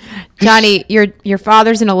 Johnny, your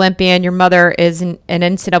father's an Olympian, your mother is an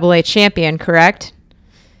NCAA champion, correct?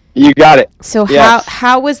 You got it. So yes.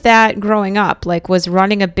 how was that growing up? Like, was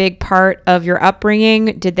running a big part of your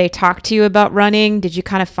upbringing? Did they talk to you about running? Did you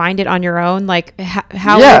kind of find it on your own? Like,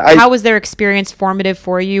 how was their experience formative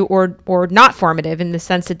for you, or not formative in the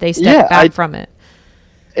sense that they stepped back from it?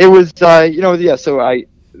 It was, so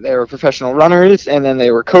they were professional runners, and then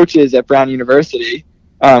they were coaches at Brown University,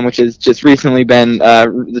 which has just recently been,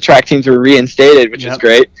 the track teams were reinstated, which is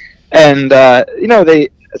great. And, I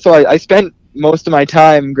spent most of my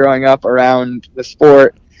time growing up around the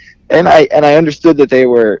sport, and I understood that they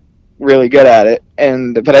were really good at it,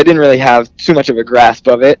 but I didn't really have too much of a grasp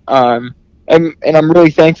of it. And I'm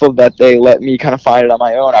really thankful that they let me kind of find it on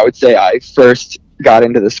my own. I would say I first got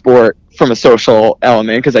into the sport from a social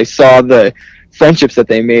element because I saw the friendships that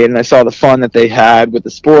they made, and I saw the fun that they had with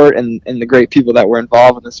the sport and the great people that were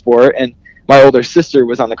involved in the sport. And my older sister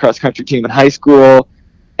was on the cross country team in high school,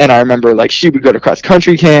 and I remember she would go to cross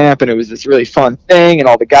country camp, and it was this really fun thing, and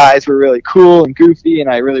all the guys were really cool and goofy, and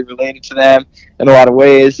I really related to them in a lot of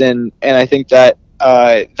ways. And I think that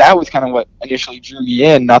that was kind of what initially drew me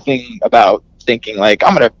in. Nothing about thinking I'm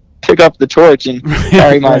going to pick up the torch and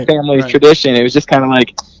carry my family's tradition. It was just kind of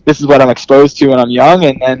this is what I'm exposed to when I'm young,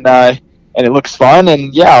 and it looks fun,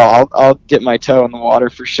 and I'll dip my toe in the water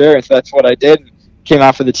for sure. And so that's what I did. Came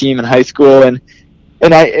out for the team in high school, and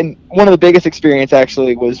one of the biggest experience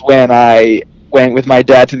actually was when I went with my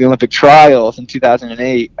dad to the Olympic trials in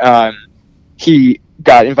 2008. He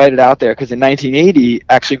got invited out there because in 1980,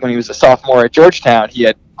 actually when he was a sophomore at Georgetown, he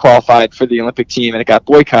had qualified for the Olympic team, and it got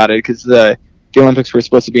boycotted because the Olympics were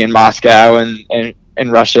supposed to be in Moscow,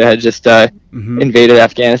 and Russia had just invaded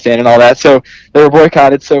Afghanistan and all that. So they were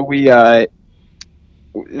boycotted. So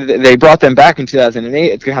they brought them back in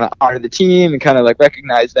 2008 to kind of honor the team and kind of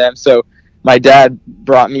recognize them. So my dad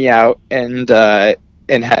brought me out, and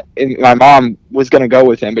my mom was going to go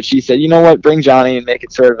with him, but she said, you know what, bring Johnny and make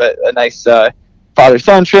it sort of a nice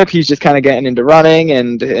father-son trip. He's just kind of getting into running,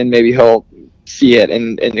 and maybe he'll see it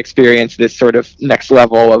and experience this sort of next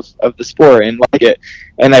level of the sport and like it.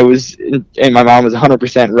 And my mom was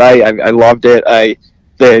 100% right. I loved it.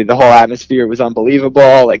 The whole atmosphere was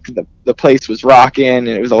unbelievable. The place was rocking, and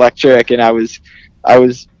it was electric, and I was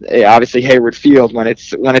obviously Hayward Field, when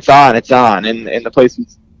it's on, and the place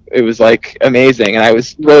was amazing. And I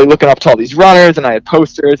was really looking up to all these runners, and I had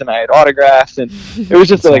posters and I had autographs, and it was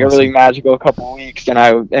just a really magical couple of weeks. And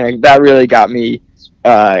that really got me,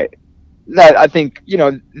 that I think,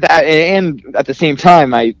 that, and at the same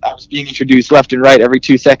time, I was being introduced left and right every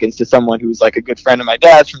 2 seconds to someone who was a good friend of my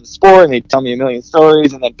dad's from the sport, and they'd tell me a million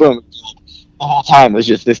stories, and then boom, the whole time was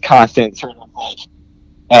just this constant sort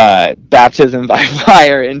of baptism by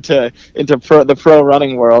fire into the pro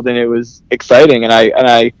running world, and it was exciting, and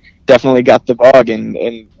I definitely got the bug and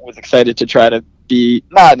was excited to try to be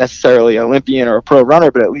not necessarily an Olympian or a pro runner,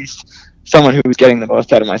 but at least someone who was getting the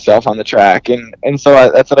most out of myself on the track. And so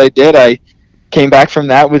that's what I did. I came back from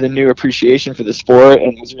that with a new appreciation for the sport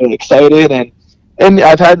and was really excited. And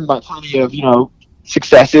I've had plenty of,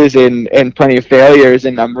 successes and plenty of failures.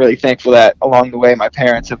 And I'm really thankful that along the way, my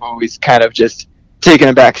parents have always kind of just taken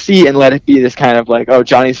a back seat and let it be this kind of oh,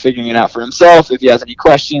 Johnny's figuring it out for himself. If he has any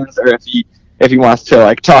questions, or if he wants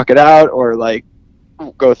to talk it out or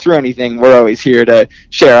go through anything, we're always here to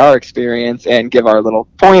share our experience and give our little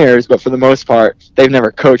pointers. But for the most part, they've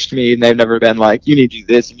never coached me, and they've never been you need to do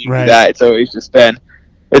this and you do that.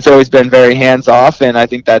 It's always been very hands off, and I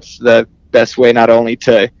think that's the best way, not only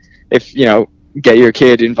to get your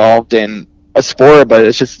kid involved in a sport, but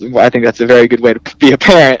I think that's a very good way to be a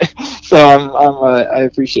parent. So I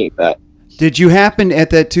appreciate that. Did you happen at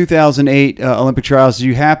that 2008 Olympic trials? Did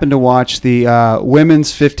you happen to watch the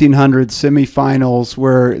women's 1500 semifinals?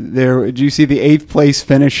 Did you see the 8th place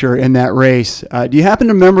finisher in that race? Do you happen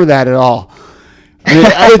to remember that at all? I mean,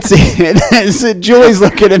 I would see it. Julie's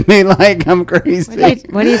looking at me like I'm crazy.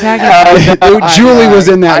 What are you talking about? Julie was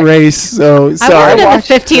in that race, so sorry. I wasn't in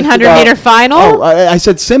the 1500 meter final. Oh, I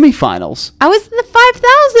said semifinals. I was in the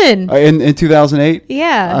 5000. In 2008?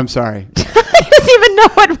 Yeah. I'm sorry. doesn't even know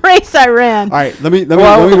what race I ran. All right, let me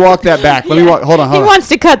walk that back. Let me walk. Hold on. He wants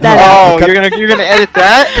to cut that out. Oh, you're gonna edit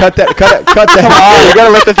that? Cut that. Come on, you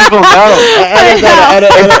gotta let the people know. Edit.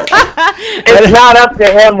 It's not up to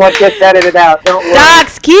him what gets edited out. Don't worry.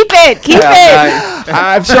 Docs, keep it. Keep it. Nice.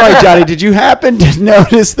 I'm sorry, Johnny. Did you happen to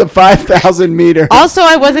notice the 5,000 meter? Also,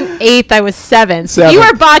 I wasn't 8th. I was 7th. Seventh. You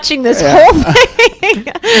are botching this whole thing.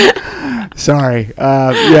 Sorry.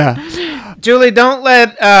 Yeah. Julie, don't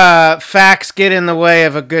let facts get in the way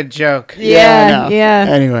of a good joke. Yeah.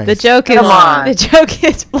 Anyways. The joke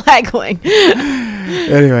is flagging.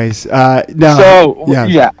 Anyways, no. So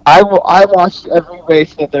yeah. I watched every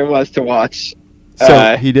race that there was to watch.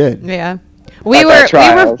 So he did. Yeah. We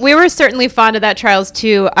were certainly fond of that trials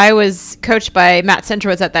too. I was coached by Matt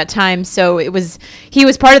Centrowitz at that time, so he was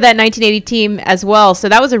part of that 1980 team as well. So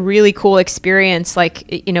that was a really cool experience,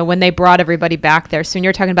 like, you know, when they brought everybody back there. So when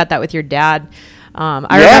you're talking about that with your dad,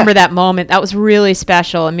 I remember that moment. That was really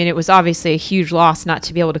special. I mean, it was obviously a huge loss not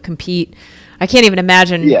to be able to compete. I can't even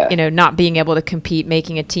imagine, you know, not being able to compete,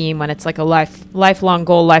 making a team when it's like a lifelong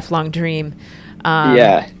goal, lifelong dream.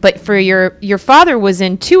 But for your father was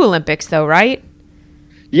in 2 Olympics though, right?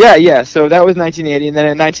 Yeah. So that was 1980, and then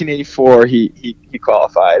in 1984 he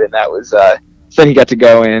qualified, and that was then he got to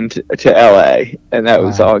go into LA, and that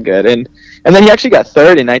was all good. And then he actually got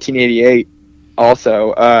 3rd in 1988,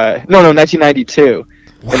 also. 1992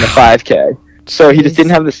 in the 5K. So he just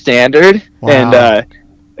didn't have the standard, and so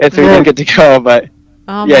he didn't get to go, but.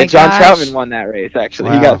 Oh yeah, my John gosh. Troutman won that race, actually.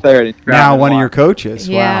 He got 3rd. Now one of your coaches.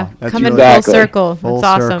 Yeah. Wow. That's Coming really full circle. Full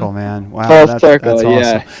That's circle, awesome. man. Wow. Full That's circle, awesome.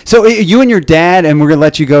 yeah. So you and your dad, and we're going to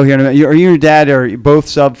let you go here in a minute. You and your dad are both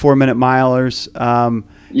sub 4-minute milers.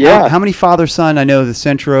 Yeah. How many father-son? I know the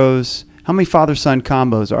Centros. How many father-son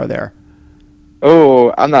combos are there?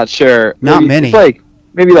 Oh, I'm not sure. Not many. It's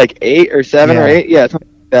maybe 8 or 7 or 8. Yeah, something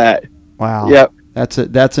like that. Wow. Yep.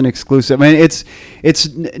 That's an exclusive. I mean, it's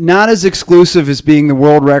not as exclusive as being the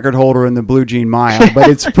world record holder in the Blue Jean Mile, but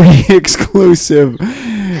it's pretty exclusive.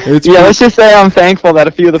 Let's just say I'm thankful that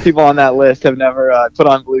a few of the people on that list have never put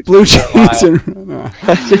on blue jeans. Let's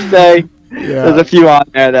just say there's a few on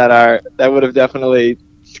there that would have definitely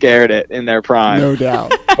scared it in their prime. No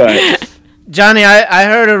doubt. But Johnny, I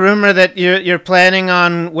heard a rumor that you're planning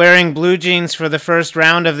on wearing blue jeans for the first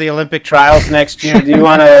round of the Olympic trials next year. Do you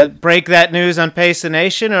want to break that news on Pace the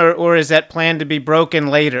Nation, or is that planned to be broken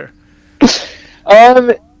later? I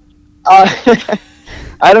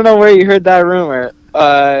don't know where you heard that rumor.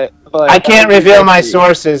 But I can't reveal my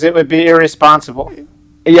sources. It would be irresponsible.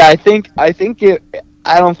 Yeah, I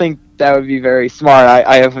don't think that would be very smart.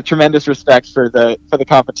 I have a tremendous respect for the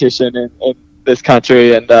competition in this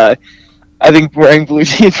country, and I think wearing blue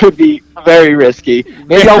jeans would be very risky.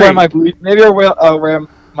 Maybe I'll wear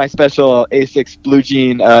my special Asics blue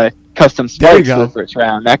jean custom spikes for the first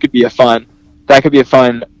round. That could be a fun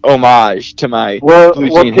homage to my blue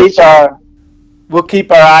jean history. We'll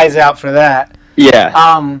keep our eyes out for that.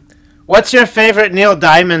 Yeah. What's your favorite Neil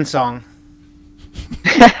Diamond song?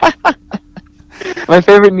 My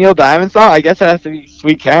favorite Neil Diamond song? I guess it has to be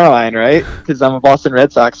Sweet Caroline, right? Because I'm a Boston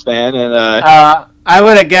Red Sox fan, and I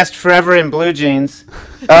would have guessed Forever in Blue Jeans.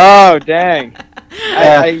 Oh, dang.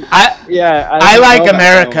 I like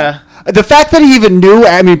America. The fact that he even knew,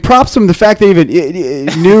 I mean, props to him, the fact that he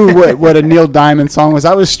even knew what a Neil Diamond song was.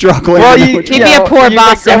 I was struggling. Well, He'd be a poor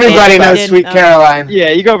Boston fan. Everybody knows Sweet Caroline. Yeah,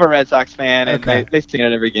 you go over a Red Sox fan, and they sing it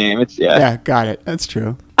at every game. Yeah, got it. That's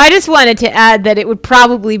true. I just wanted to add that it would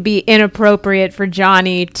probably be inappropriate for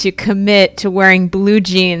Johnny to commit to wearing blue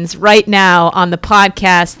jeans right now on the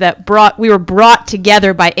podcast that we were brought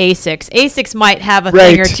together by Asics. Asics might have a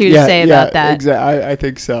thing or two to say about that. Exactly. I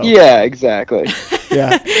think so. Yeah, exactly.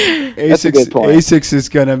 Yeah. That's a good point. Asics is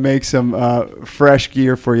going to make some fresh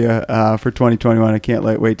gear for you for 2021. I can't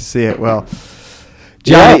wait to see it. Well,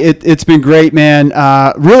 Johnny, it's been great, man.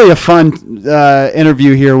 Really a fun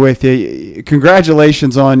interview here with you.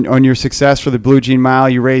 Congratulations on your success for the Blue Jean Mile.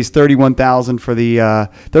 You raised $31,000 for the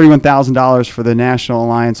 $31,000 for the National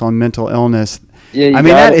Alliance on Mental Illness. Yeah, I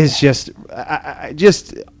mean that is just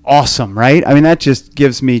awesome, right? I mean that just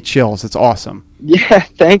gives me chills. It's awesome. Yeah,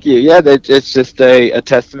 thank you. Yeah, it's just a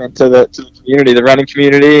testament to the community, the running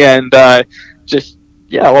community, and all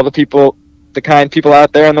the kind people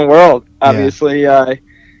out there in the world. Obviously,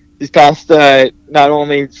 these past not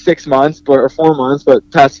only 6 months or 4 months, but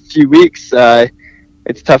past few weeks,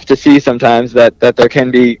 it's tough to see sometimes that there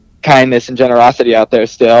can be kindness and generosity out there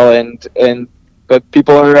still, but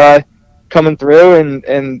people are coming through,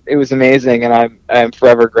 and it was amazing, and I'm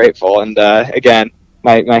forever grateful. And again,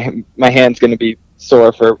 my hand's going to be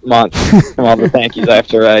sore for months from all the thank yous I have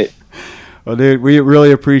to write. Well, dude, we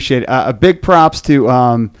really appreciate it. A big props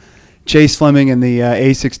to Chase Fleming and the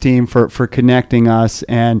A6 team for connecting us,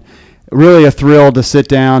 and really a thrill to sit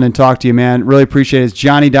down and talk to you, man. Really appreciate it. It's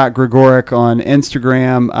Johnny.Gregorek on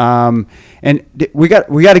Instagram. And we got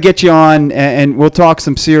to get you on, and we'll talk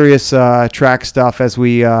some serious track stuff as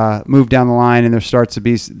we move down the line, and there starts to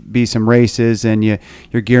be some races, and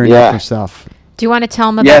you're gearing up for stuff. Do you want to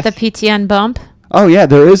tell them about the PTN bump? Oh, yeah,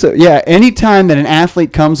 there is. Anytime that an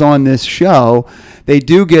athlete comes on this show, they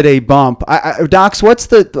do get a bump. Docs,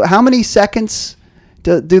 how many seconds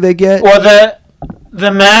do they get? Well, the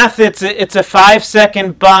math, it's a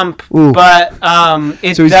 5-second bump, but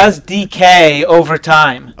it does decay over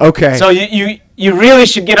time. Okay. So you really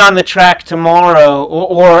should get on the track tomorrow,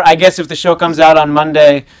 or I guess if the show comes out on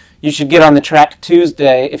Monday, you should get on the track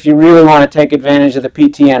Tuesday if you really want to take advantage of the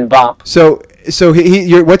PTN bump. So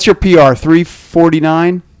what's your PR?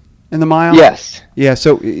 3:49 in the mile? Yes. Yeah.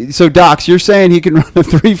 So Docs, you're saying he can run a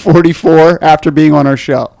 3:44 after being on our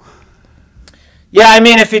show? Yeah, I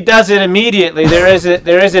mean, if he does it immediately, there is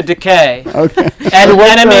a decay. Okay. And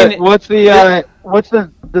what's the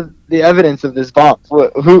evidence of this bump?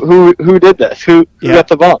 Who did this? Who got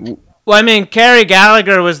the bump? Well, I mean, Kerry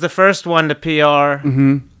Gallagher was the first one to PR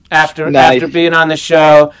after being on the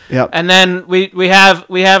show. Yep. And then we have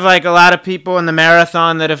like a lot of people in the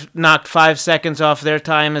marathon that have knocked 5 seconds off their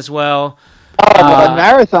time as well. A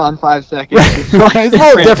marathon 5 seconds. It's a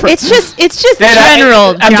little different. It's just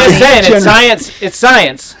general. I'm just saying, General. it's science. It's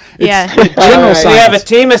science. Yeah. General science. We have a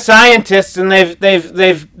team of scientists, and they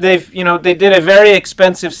did a very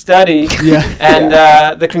expensive study. Yeah.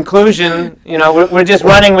 And the conclusion, we're just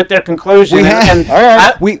running with their conclusion. We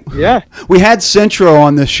had, we had Centro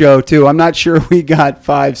on the show too. I'm not sure we got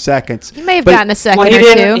 5 seconds. You may have gotten a second or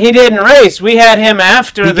two. He didn't race. We had him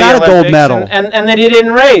after the got Olympics, a gold medal, and then he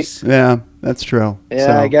didn't race. Yeah. That's true.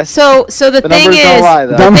 Yeah, I guess. So the thing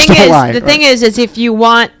is, if you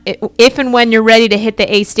want, if and when you're ready to hit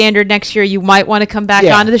the A standard next year, you might want to come back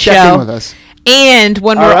onto the check show. in with us. And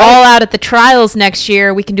when we're all out at the trials next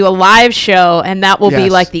year, we can do a live show, and that will be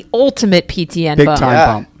like the ultimate PTN big bump.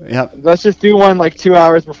 time bump. Yep. Let's just do one like 2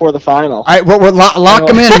 hours before the final. All right, well, we'll lock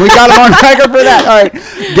them in. We got them on record for that. All right,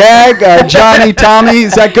 Gag, Johnny, Tommy,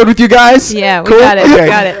 is that good with you guys? Yeah, we cool? got it. Okay. We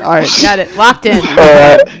got it. All right, got it. Locked in.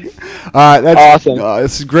 That's awesome.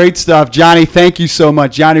 This is great stuff. Johnny, thank you so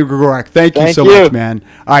much. Johnny Gregorek, thank you so much, man.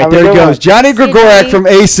 All right, there he goes. Johnny Gregorek from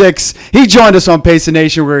A6. He joined us on Pace the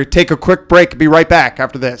Nation. We're going to take a quick break and be right back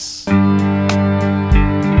after this.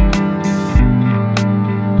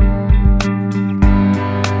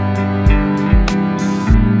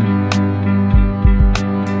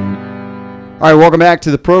 All right, welcome back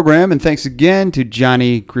to the program, and thanks again to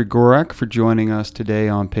Johnny Gregorek for joining us today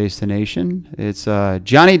on Pace the Nation. It's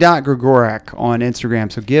Johnny.Gregorek on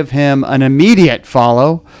Instagram, so give him an immediate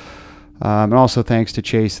follow. And also thanks to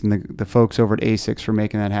Chase and the folks over at A6 for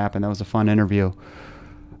making that happen. That was a fun interview.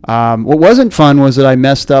 What wasn't fun was that I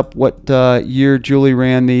messed up what year Julie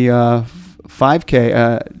ran the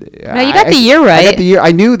 5K. No, you got the year right. I got the year.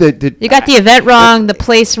 I knew that. You got the event wrong, the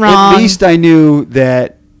place wrong. At least I knew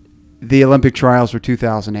that the Olympic trials were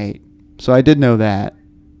 2008. So I did know that.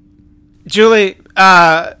 Julie,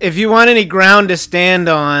 if you want any ground to stand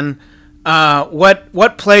on,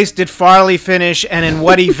 what place did Farley finish, and in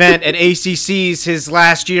what event at ACC's his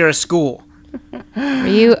last year of school?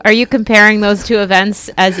 Are you comparing those two events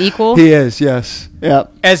as equal? He is, yes.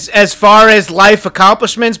 Yep. As far as life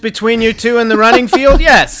accomplishments between you two in the running field,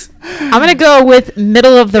 yes. I'm gonna go with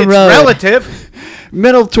middle of the road. It's relative.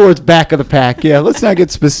 Middle towards back of the pack. Yeah, let's not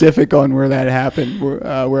get specific on where that happened,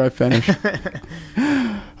 where I finished.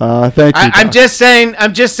 Thank you. I'm just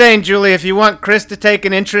saying, Julie, if you want Chris to take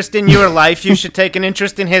an interest in your life, you should take an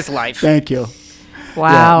interest in his life. Thank you.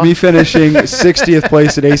 Wow. Yeah, me finishing 60th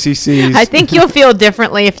place at ACC's. I think you'll feel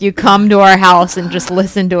differently if you come to our house and just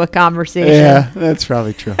listen to a conversation. Yeah, that's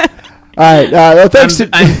probably true. All right.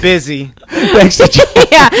 I'm busy. Thanks to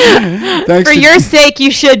For your sake,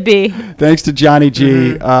 you should be. Thanks to Johnny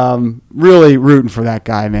G. Really rooting for that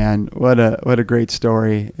guy, man. What a great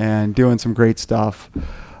story, and doing some great stuff.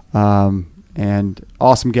 And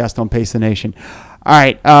awesome guest on Pace the Nation. All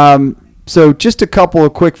right. So just a couple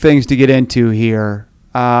of quick things to get into here.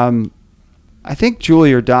 I think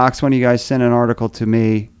Julie or Docs, one of you guys sent an article to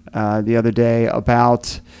me the other day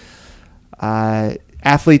about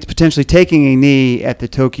athletes potentially taking a knee at the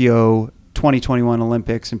Tokyo 2021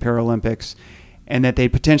 Olympics and Paralympics, and that they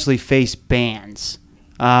potentially face bans.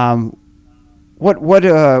 Tell me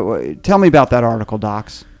about that article,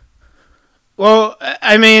 Docs. Well,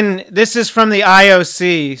 I mean, this is from the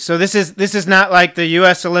IOC, so this is not like the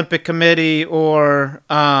U.S. Olympic Committee or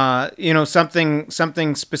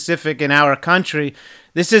something specific in our country.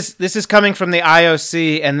 This is coming from the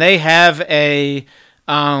IOC, and they have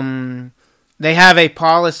a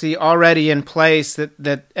policy already in place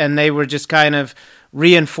that and they were just kind of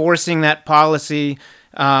reinforcing that policy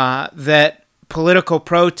that political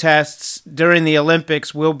protests during the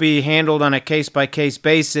Olympics will be handled on a case-by-case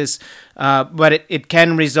basis, but it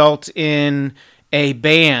can result in a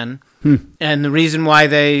ban. And the reason why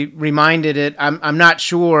they reminded it, I'm not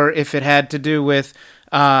sure if it had to do with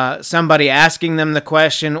somebody asking them the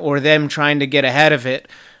question or them trying to get ahead of it.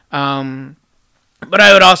 But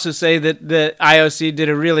I would also say that the IOC did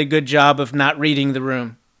a really good job of not reading the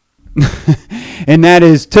room. And that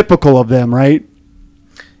is typical of them, right?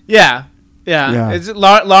 Yeah. It's a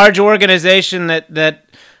large organization that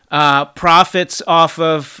profits off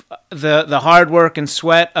of the hard work and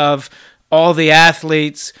sweat of all the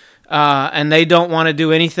athletes, and they don't want to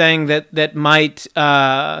do anything that might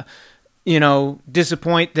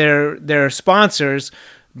disappoint their sponsors.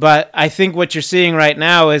 But I think what you're seeing right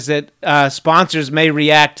now is that sponsors may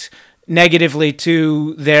react negatively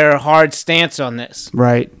to their hard stance on this.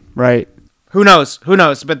 Right. Who knows?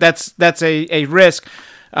 But that's a risk.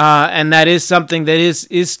 And that is something that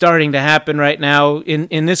is starting to happen right now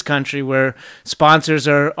in this country, where sponsors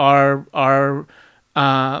are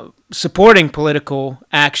supporting political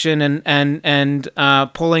action and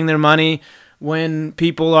pulling their money when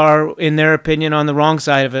people are, in their opinion, on the wrong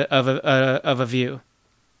side of a view.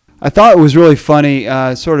 I thought it was really funny,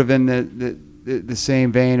 sort of in the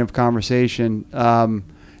same vein of conversation.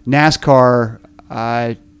 NASCAR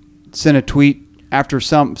sent a tweet after a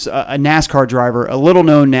NASCAR driver, a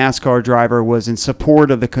little-known NASCAR driver, was in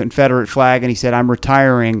support of the Confederate flag, and he said, "I'm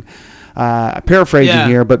retiring." Paraphrasing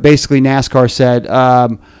here, but basically NASCAR said,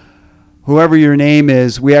 "Whoever your name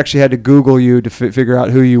is, we actually had to Google you to figure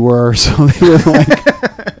out who you were." So they were like,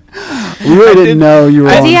 "We really didn't know you were."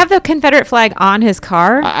 Does he have the Confederate flag on his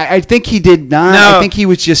car? I think he did not. No. I think he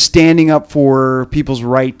was just standing up for people's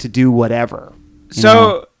right to do whatever.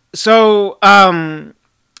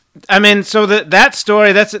 That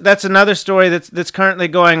story, that's another story that's currently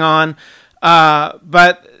going on.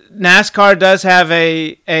 But NASCAR does have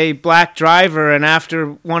a black driver, and after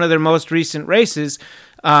one of their most recent races,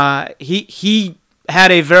 he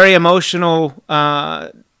had a very emotional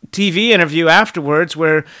TV interview afterwards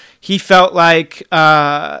where he felt like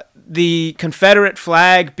the Confederate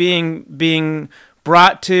flag being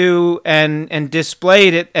brought to and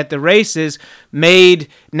displayed at the races made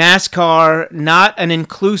NASCAR not an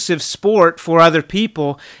inclusive sport for other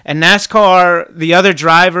people. And NASCAR, the other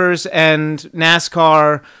drivers, and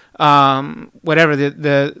NASCAR, whatever,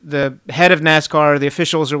 the head of NASCAR, the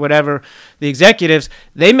officials or whatever, the executives,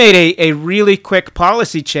 they made a really quick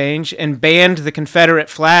policy change and banned the Confederate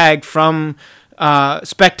flag from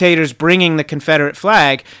spectators bringing the Confederate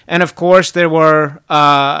flag. And of course there were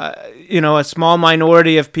a small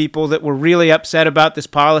minority of people that were really upset about this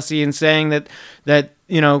policy and saying that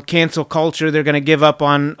cancel culture, they're going to give up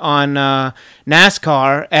on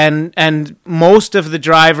NASCAR, and most of the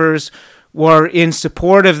drivers were in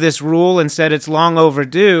support of this rule and said it's long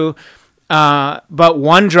overdue, but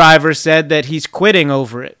one driver said that he's quitting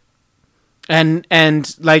over it.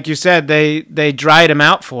 And like you said, they dried him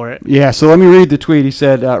out for it. Yeah, so let me read the tweet. He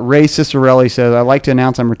said, Ray Cicerelli says, "I'd like to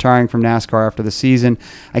announce I'm retiring from NASCAR after the season.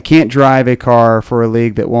 I can't drive a car for a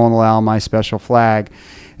league that won't allow my special flag."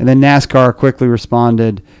 And then NASCAR quickly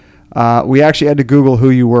responded, "We actually had to Google who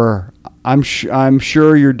you were. I'm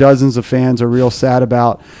sure your dozens of fans are real sad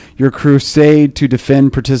about your crusade to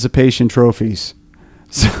defend participation trophies."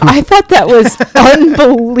 So, I thought that was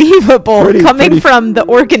unbelievable coming from the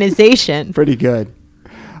organization. Pretty good.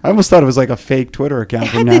 I almost thought it was like a fake Twitter account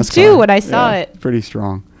from NASCAR. I did too when I saw it. Pretty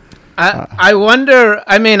strong. I wonder,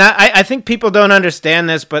 I think people don't understand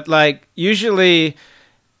this, but like usually,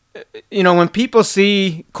 when people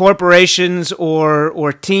see corporations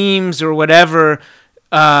or teams or whatever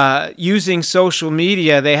using social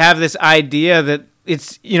media, they have this idea that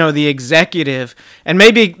it's, the executive, and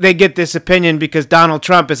maybe they get this opinion because Donald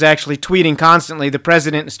Trump is actually tweeting constantly. The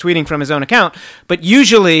president is tweeting from his own account, but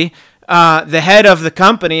usually the head of the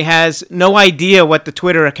company has no idea what the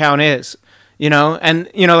Twitter account is, and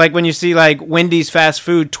like when you see like Wendy's fast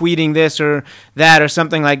food tweeting this or that or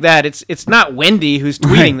something like that, it's not Wendy who's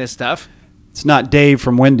tweeting this stuff. It's not Dave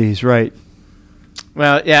from Wendy's, right?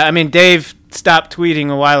 Well, yeah, Dave stopped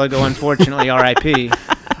tweeting a while ago, unfortunately, R.I.P.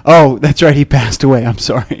 Oh, that's right. He passed away. I'm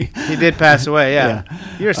sorry. He did pass away, yeah.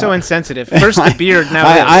 You're so insensitive. First the beard, now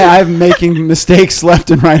I'm making mistakes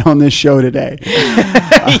left and right on this show today.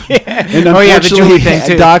 And unfortunately, the thing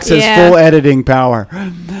too. Docs has full editing power.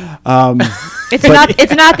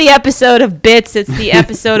 It's not the episode of bits. It's the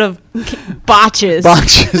episode of botches.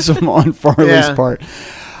 Botches on Farley's part.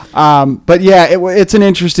 But yeah, it's an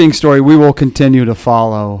interesting story. We will continue to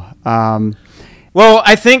follow. Well,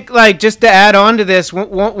 I think, like, just to add on to this,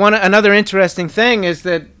 another interesting thing is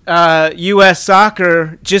that U.S.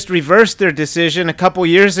 Soccer just reversed their decision. A couple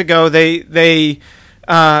years ago, they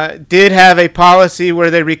did have a policy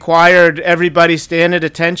where they required everybody stand at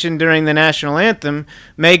attention during the national anthem.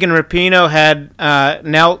 Megan Rapinoe had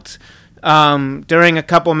knelt during a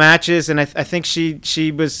couple matches, and I think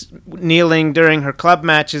she was kneeling during her club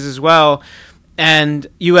matches as well. And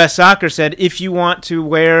U.S. Soccer said, if you want to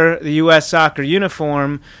wear the U.S. Soccer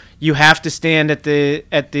uniform, you have to stand at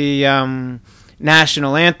the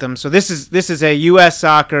national anthem. So this is a U.S.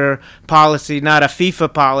 Soccer policy, not a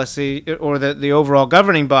FIFA policy or the overall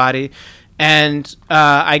governing body. And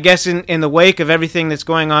I guess in the wake of everything that's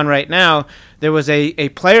going on right now, there was a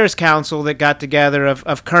players' council that got together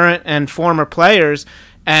of current and former players,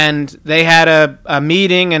 and they had a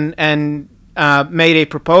meeting and made a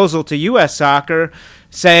proposal to U.S. Soccer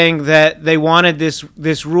saying that they wanted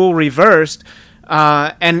this rule reversed,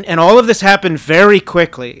 and all of this happened very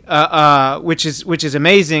quickly, which is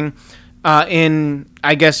amazing in,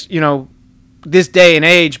 I guess, this day and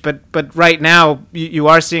age. But right now you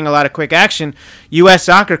are seeing a lot of quick action. U.S.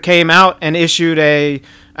 Soccer came out and issued an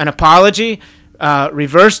apology,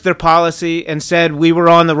 reversed their policy, and said we were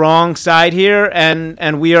on the wrong side here,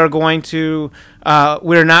 and we are going to.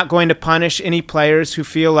 We're not going to punish any players who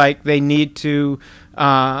feel like they need to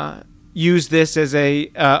use this as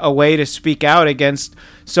a way to speak out against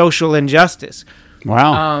social injustice.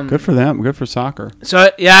 Wow, good for them. Good for soccer.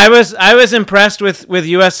 So yeah, I was impressed with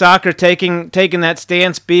U.S. Soccer taking that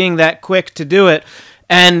stance, being that quick to do it,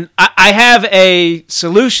 and I have a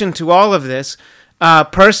solution to all of this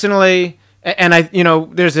personally. And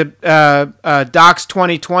there's a Docs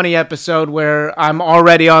 2020 episode where I'm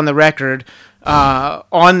already on the record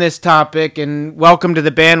on this topic, and welcome to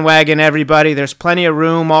the bandwagon, everybody. There's plenty of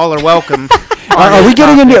room. All are welcome. Are we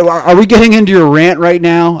getting into your rant right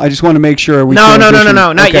now? I just want to make sure we. No,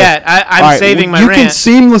 not yet. I'm saving my rant. You can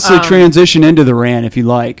seamlessly transition into the rant if you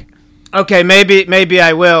like. Okay, maybe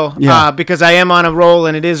I will. Yeah. Because I am on a roll,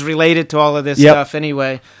 and it is related to all of this stuff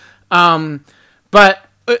anyway. But.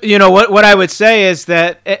 What I would say is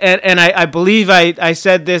that, and I believe I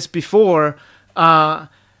said this before,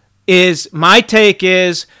 is my take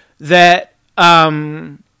is that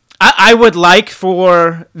I would like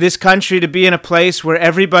for this country to be in a place where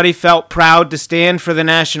everybody felt proud to stand for the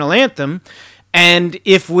national anthem, and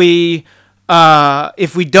if we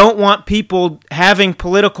don't want people having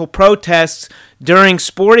political protests during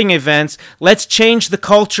sporting events, let's change the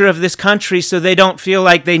culture of this country so they don't feel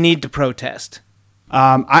like they need to protest.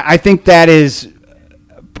 I think that is.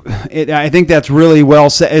 I think that's really well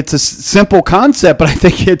said. It's a simple concept, but I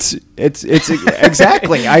think it's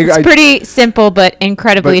exactly. It's pretty simple, but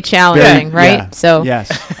incredibly challenging, right? Yeah, so yes,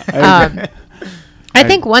 I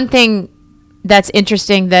think one thing that's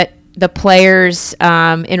interesting that the players,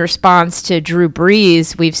 in response to Drew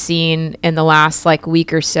Brees, we've seen in the last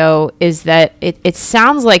week or so, is that it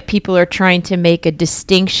sounds like people are trying to make a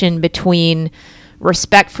distinction between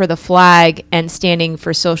respect for the flag and standing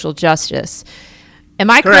for social justice.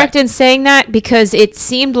 Am I correct in saying that? Because it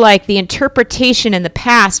seemed like the interpretation in the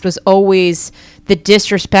past was always the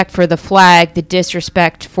disrespect for the flag, the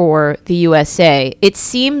disrespect for the USA. It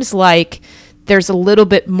seems like there's a little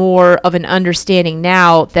bit more of an understanding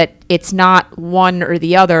now that it's not one or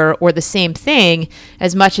the other or the same thing,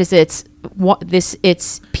 as much as it's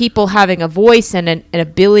people having a voice and an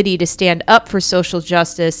ability to stand up for social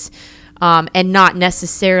justice, and not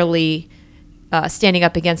necessarily standing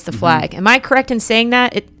up against the flag. Am I correct in saying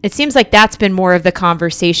that? It seems like that's been more of the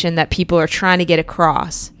conversation that people are trying to get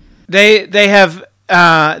across. They have.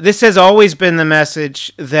 This has always been the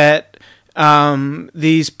message that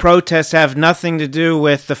these protests have nothing to do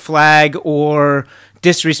with the flag or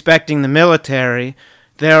disrespecting the military.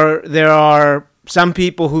 There are some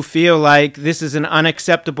people who feel like this is an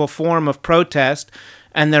unacceptable form of protest,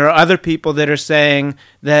 and there are other people that are saying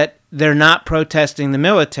that they're not protesting the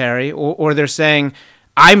military, or they're saying,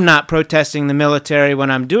 I'm not protesting the military when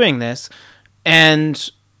I'm doing this. And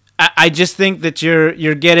I just think that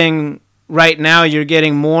you're getting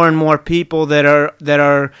more and more people that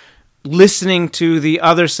are listening to the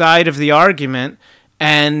other side of the argument,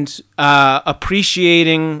 and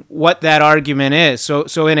appreciating what that argument is.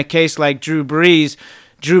 So in a case like Drew Brees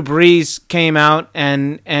came out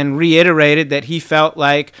and reiterated that he felt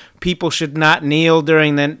like people should not kneel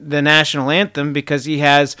during the national anthem because he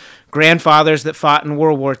has grandfathers that fought in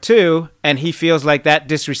World War II, and he feels like that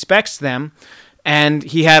disrespects them. And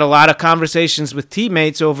he had a lot of conversations with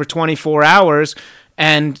teammates over 24 hours,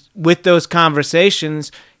 and with those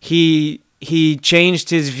conversations, he changed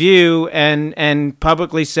his view and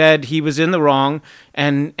publicly said he was in the wrong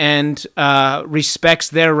and respects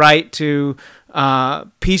their right to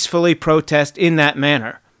peacefully protest in that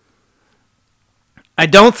manner. I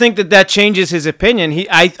don't think that changes his opinion.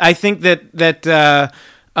 I think that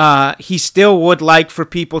he still would like for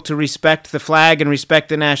people to respect the flag and respect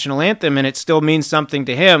the national anthem, and it still means something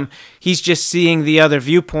to him. He's just seeing the other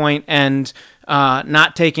viewpoint and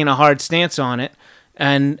not taking a hard stance on it.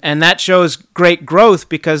 And that shows great growth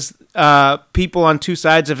because people on two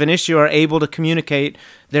sides of an issue are able to communicate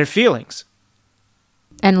their feelings.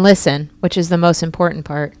 And listen, which is the most important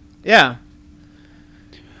part. Yeah.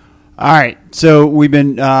 All right. So we've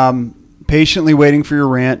been patiently waiting for your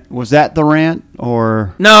rant. Was that the rant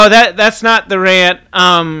or? No, that's not the rant.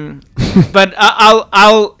 But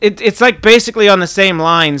it's like basically on the same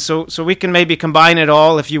line. So we can maybe combine it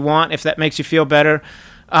all if you want, if that makes you feel better.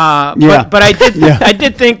 But I did I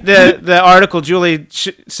did think the article Julie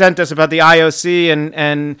sent us about the IOC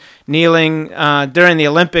and kneeling during the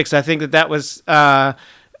Olympics, I think that was a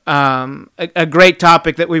great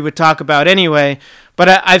topic that we would talk about anyway.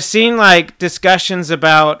 But I've seen like discussions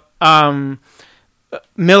about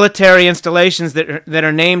military installations that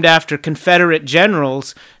are named after Confederate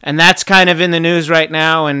generals, and that's kind of in the news right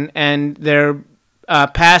now, and they're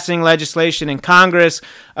passing legislation in Congress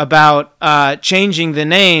about changing the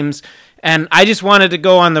names. And I just wanted to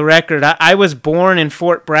go on the record. I was born in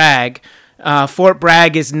Fort Bragg. Fort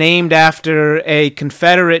Bragg is named after a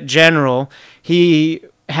Confederate general. He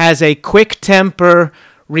has a quick temper,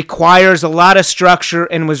 requires a lot of structure,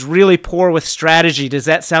 and was really poor with strategy. Does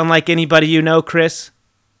that sound like anybody you know, Chris?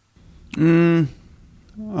 I'm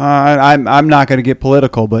not going to get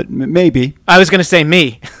political, but maybe. I was going to say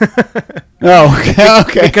me. Oh,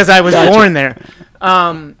 okay. Because I was born there.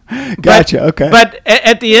 Gotcha. Okay. But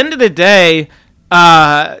at the end of the day,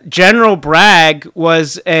 General Bragg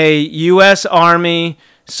was a U.S. Army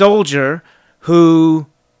soldier who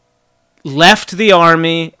left the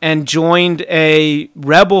Army and joined a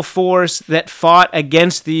rebel force that fought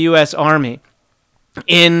against the U.S. Army.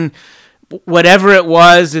 In whatever it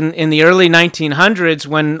was in the early 1900s,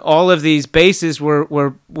 when all of these bases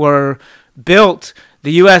were built,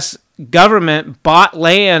 the U.S. government bought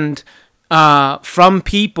land from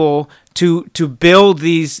people to build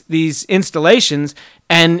these installations,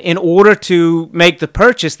 and in order to make the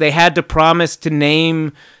purchase, they had to promise to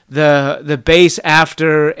name the base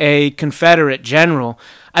after a Confederate general.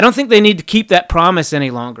 I don't think they need to keep that promise any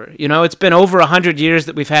longer. You know, it's been over 100 years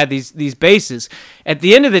that we've had these bases. At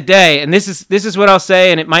the end of the day, and this is what I'll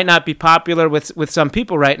say, and it might not be popular with some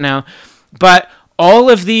people right now, but all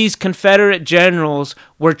of these Confederate generals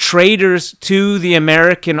were traitors to the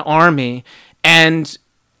American Army, and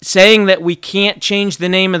saying that we can't change the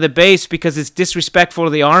name of the base because it's disrespectful to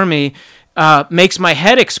the Army makes my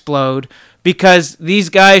head explode, because these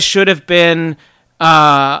guys should have been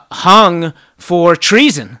hung for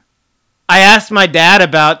treason. I asked my dad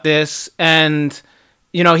about this, and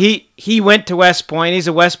you know, he went to West Point. He's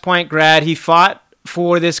a West Point grad. He fought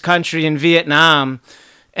for this country in Vietnam,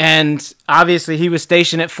 and obviously he was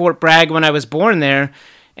stationed at Fort Bragg when I was born there.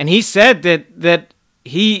 And he said that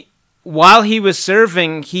he, while he was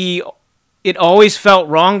serving, it always felt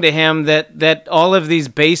wrong to him that all of these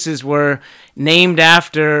bases were named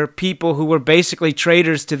after people who were basically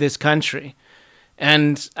traitors to this country.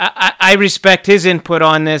 And I respect his input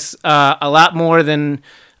on this a lot more than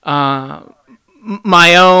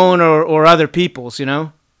my own or other people's, you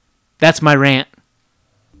know? That's my rant.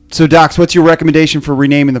 So, Docs, what's your recommendation for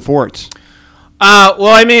renaming the forts? Well,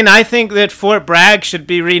 I mean, I think that Fort Bragg should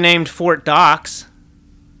be renamed Fort Docs.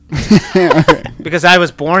 Because I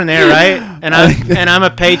was born there, right? And I'm a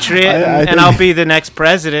patriot, and I'll be the next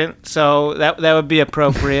president, so that would be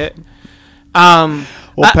appropriate.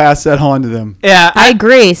 We'll pass that on to them. Yeah, I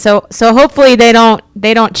agree. So hopefully they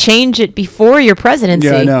don't change it before your presidency.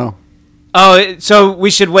 Yeah, I know. Oh, so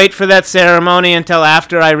we should wait for that ceremony until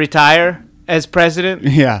after I retire as president?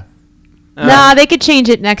 Yeah. Nah, they could change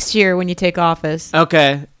it next year when you take office.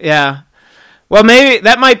 Okay, yeah. Well, maybe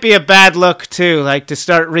that might be a bad look too, like to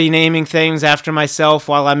start renaming things after myself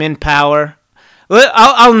while I'm in power.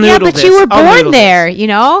 I'll noodle this. Yeah, but you were born there, you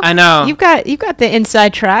know? I know. You've got the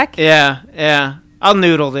inside track. Yeah. I'll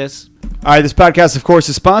noodle this. All right, this podcast, of course,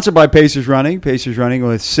 is sponsored by Pacers Running. Pacers Running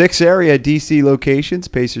with 6 area DC locations.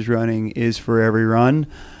 Pacers Running is for every run.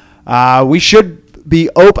 We should be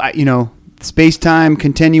open, space-time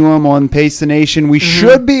continuum on Pace the Nation. We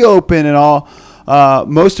should be open at all,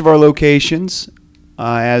 most of our locations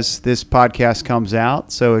as this podcast comes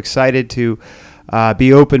out. So excited to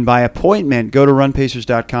be open by appointment. Go to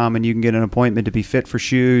runpacers.com and you can get an appointment to be fit for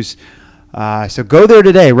shoes. So go there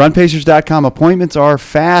today, runpacers.com. Appointments are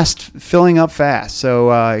filling up fast.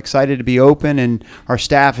 So excited to be open, and our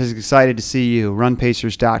staff is excited to see you,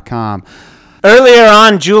 runpacers.com. Earlier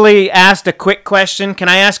on, Julie asked a quick question. Can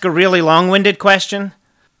I ask a really long-winded question?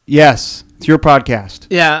 Yes, it's your podcast.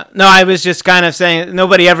 Yeah. No, I was just kind of saying,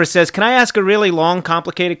 nobody ever says, can I ask a really long,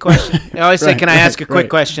 complicated question? They always say, can I ask a quick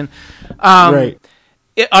question? Right.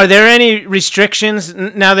 Are there any restrictions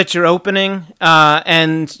now that you're opening?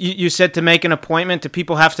 And you said to make an appointment. Do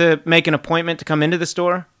people have to make an appointment to come into the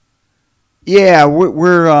store? Yeah,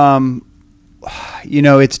 we're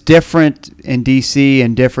it's different in D.C.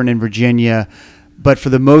 and different in Virginia, but for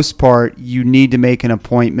the most part, you need to make an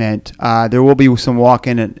appointment. There will be some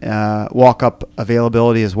walk-in and walk-up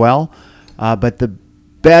availability as well, but the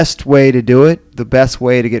best way to do it, the best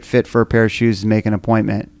way to get fit for a pair of shoes is make an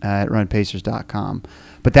appointment at runpacers.com.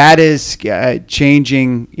 But that is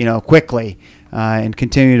changing, quickly and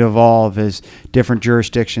continue to evolve as different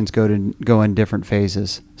jurisdictions go in different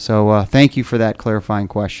phases. So thank you for that clarifying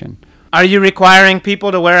question. Are you requiring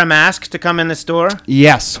people to wear a mask to come in the store?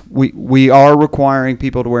 Yes, we are requiring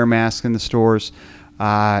people to wear masks in the stores,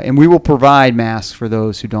 and we will provide masks for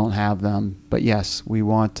those who don't have them. But yes, we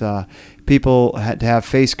want people to have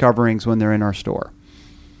face coverings when they're in our store.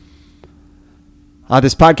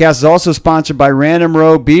 This podcast is also sponsored by Random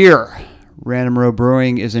Row Beer. Random Row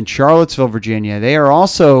Brewing is in Charlottesville, Virginia. They are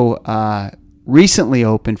also recently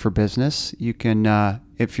open for business. You can,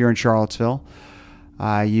 if you're in Charlottesville,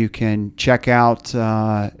 you can check out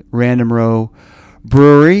Random Row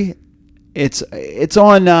Brewery. It's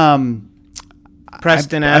on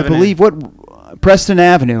Preston Avenue. I believe Preston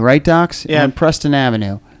Avenue, right, Docs? Yeah, on Preston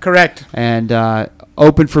Avenue. Correct. And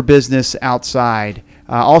open for business outside.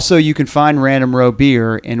 Also, you can find Random Row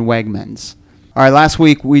Beer in Wegmans. All right, last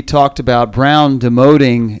week we talked about Brown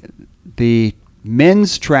demoting the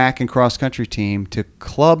men's track and cross-country team to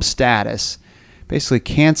club status, basically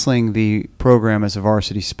canceling the program as a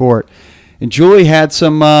varsity sport. And Julie had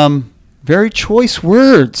some very choice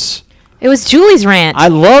words. It was Julie's rant. I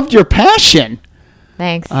loved your passion.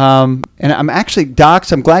 Thanks. And I'm actually,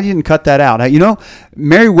 Docs, I'm glad you didn't cut that out.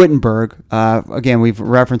 Mary Wittenberg, again, we've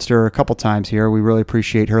referenced her a couple times here. We really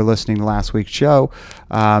appreciate her listening to last week's show.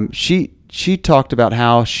 She talked about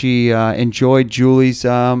how she enjoyed Julie's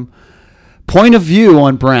point of view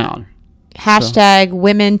on Brown. Hashtag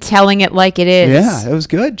women telling it like it is. Yeah, it was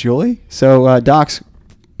good, Julie. So, Docs,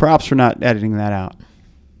 props for not editing that out.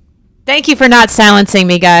 Thank you for not silencing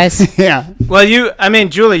me, guys. Yeah. Well,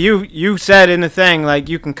 Julie, you said in the thing, like,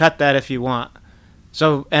 you can cut that if you want.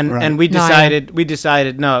 So, and we decided,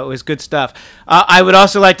 no, it was good stuff. I would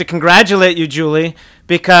also like to congratulate you, Julie,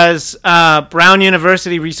 because Brown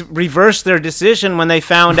University reversed their decision when they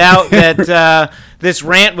found out that this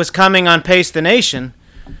rant was coming on Pace the Nation.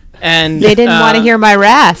 And they didn't want to hear my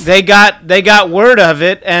wrath. They got word of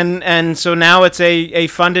it, and so now it's a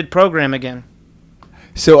funded program again.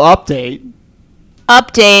 So update,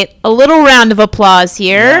 a little round of applause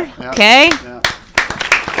here. Yeah. Okay. Yeah.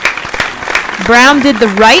 Brown did the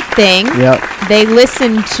right thing. Yep. They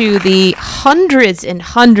listened to the hundreds and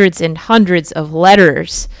hundreds and hundreds of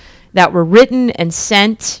letters that were written and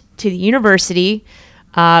sent to the university.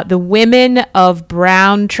 The women of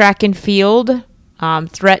Brown Track and Field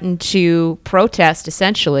threatened to protest,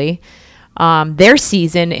 essentially, their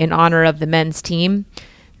season in honor of the men's team.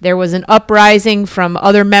 There was an uprising from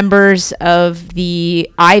other members of the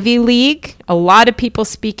Ivy League, a lot of people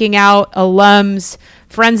speaking out, alums,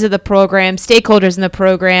 friends of the program, stakeholders in the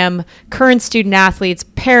program, current student athletes,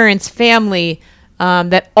 parents, family,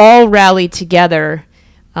 that all rallied together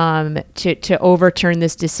to overturn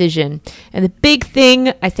this decision. And the big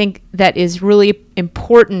thing I think that is really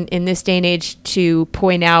important in this day and age to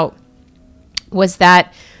point out was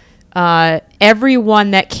that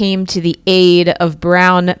everyone that came to the aid of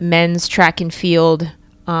Brown men's track and field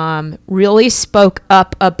really spoke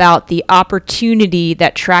up about the opportunity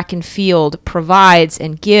that track and field provides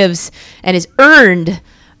and gives and is earned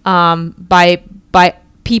by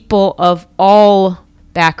people of all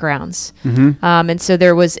backgrounds. Mm-hmm. And so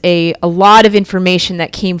there was a lot of information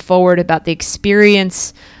that came forward about the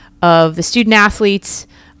experience of the student athletes,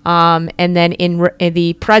 And then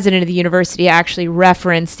the president of the university actually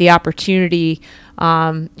referenced the opportunity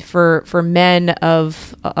for men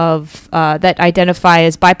of that identify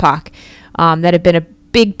as BIPOC that have been a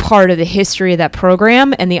big part of the history of that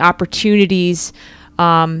program and the opportunities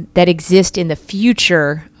that exist in the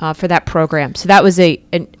future for that program. So that was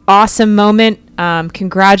an awesome moment.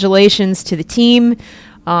 Congratulations to the team.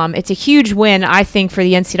 It's a huge win, I think, for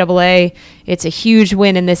the NCAA. It's a huge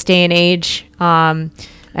win in this day and age. And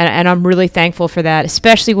I'm really thankful for that,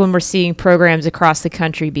 especially when we're seeing programs across the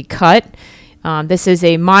country be cut. This is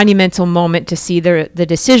a monumental moment to see the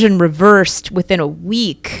decision reversed within a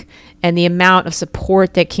week, and the amount of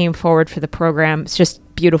support that came forward for the program. It's just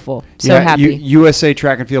beautiful. So happy. USA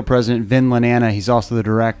Track and Field President Vin Lananna, he's also the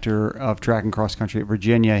director of track and cross country at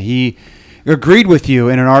Virginia. He agreed with you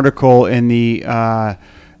in an article in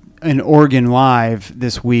Oregon Live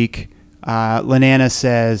this week. Lananna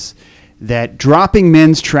says that dropping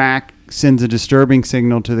men's track sends a disturbing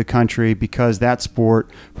signal to the country because that sport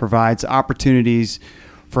provides opportunities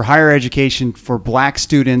for higher education for black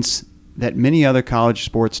students that many other college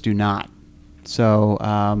sports do not. So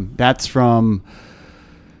that's from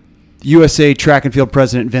USA Track and Field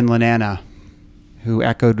President Vin Lananna, who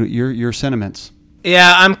echoed your sentiments.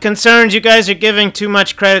 Yeah, I'm concerned you guys are giving too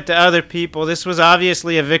much credit to other people. This was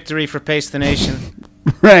obviously a victory for Pace the Nation.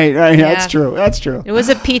 Right. Yeah. That's true. It was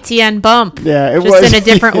a PTN bump. Yeah, it just was. in a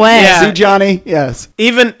different way. Yeah. See, Johnny? Yes.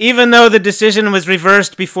 Even though the decision was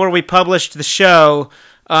reversed before we published the show,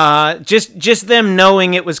 just them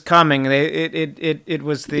knowing it was coming, it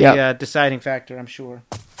was the deciding factor, I'm sure.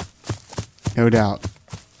 No doubt.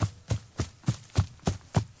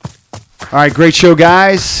 All right, great show,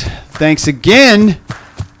 guys. Thanks again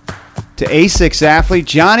to ASICS athlete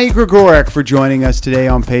Johnny Gregorek for joining us today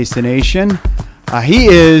on Pace the Nation. He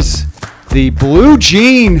is the Blue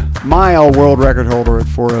Jean Mile world record holder at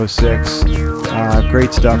 4:06.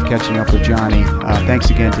 Great stuff catching up with Johnny. Thanks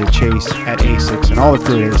again to Chase at ASICS and all the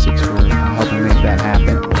crew at ASICS for helping make that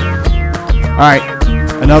happen. All right,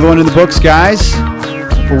 another one in the books, guys.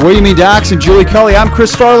 For William E. Dox and Julie Cully, I'm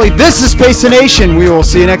Chris Farley. This is Pace the Nation. We will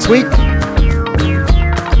see you next week.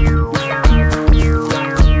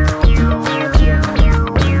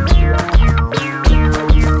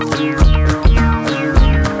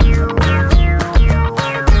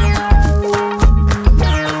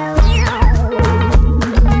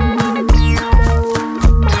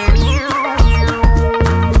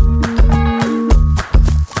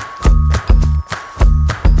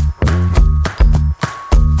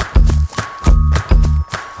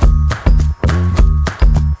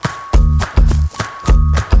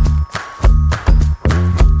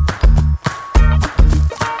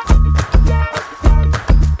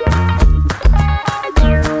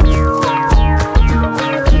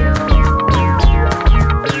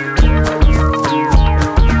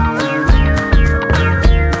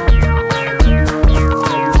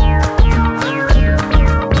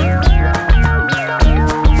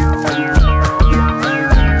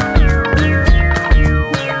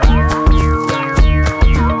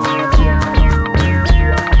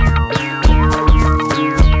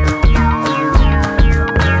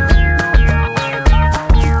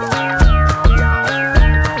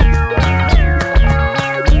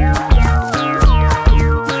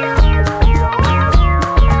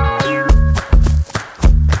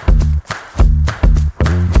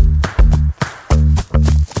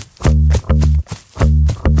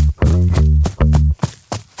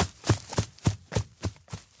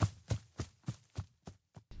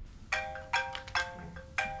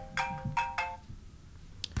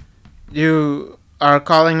 You are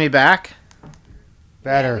calling me back?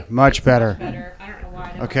 Better, much better. I don't know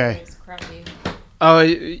why. Okay. Oh,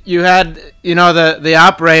 you had, the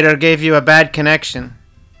operator gave you a bad connection.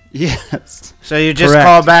 Yes. So you just Correct.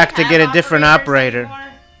 call back to get a different operator.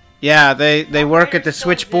 Yeah, they work at the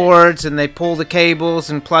switchboards and they pull the cables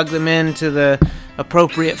and plug them into the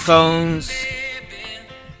appropriate phones.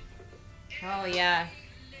 Oh, yeah.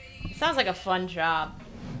 It sounds like a fun job.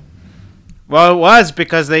 Well, it was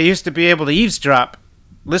because they used to be able to eavesdrop,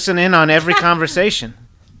 listen in on every conversation.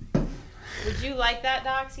 Would you like that,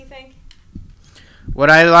 Dox, you think? Would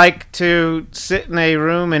I like to sit in a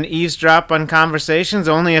room and eavesdrop on conversations?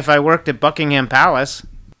 Only if I worked at Buckingham Palace.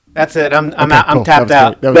 That's it. I'm out. I'm tapped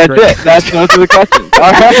out. That's it. That's most of the questions.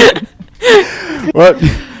 All right. What?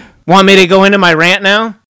 Want me to go into my rant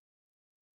now?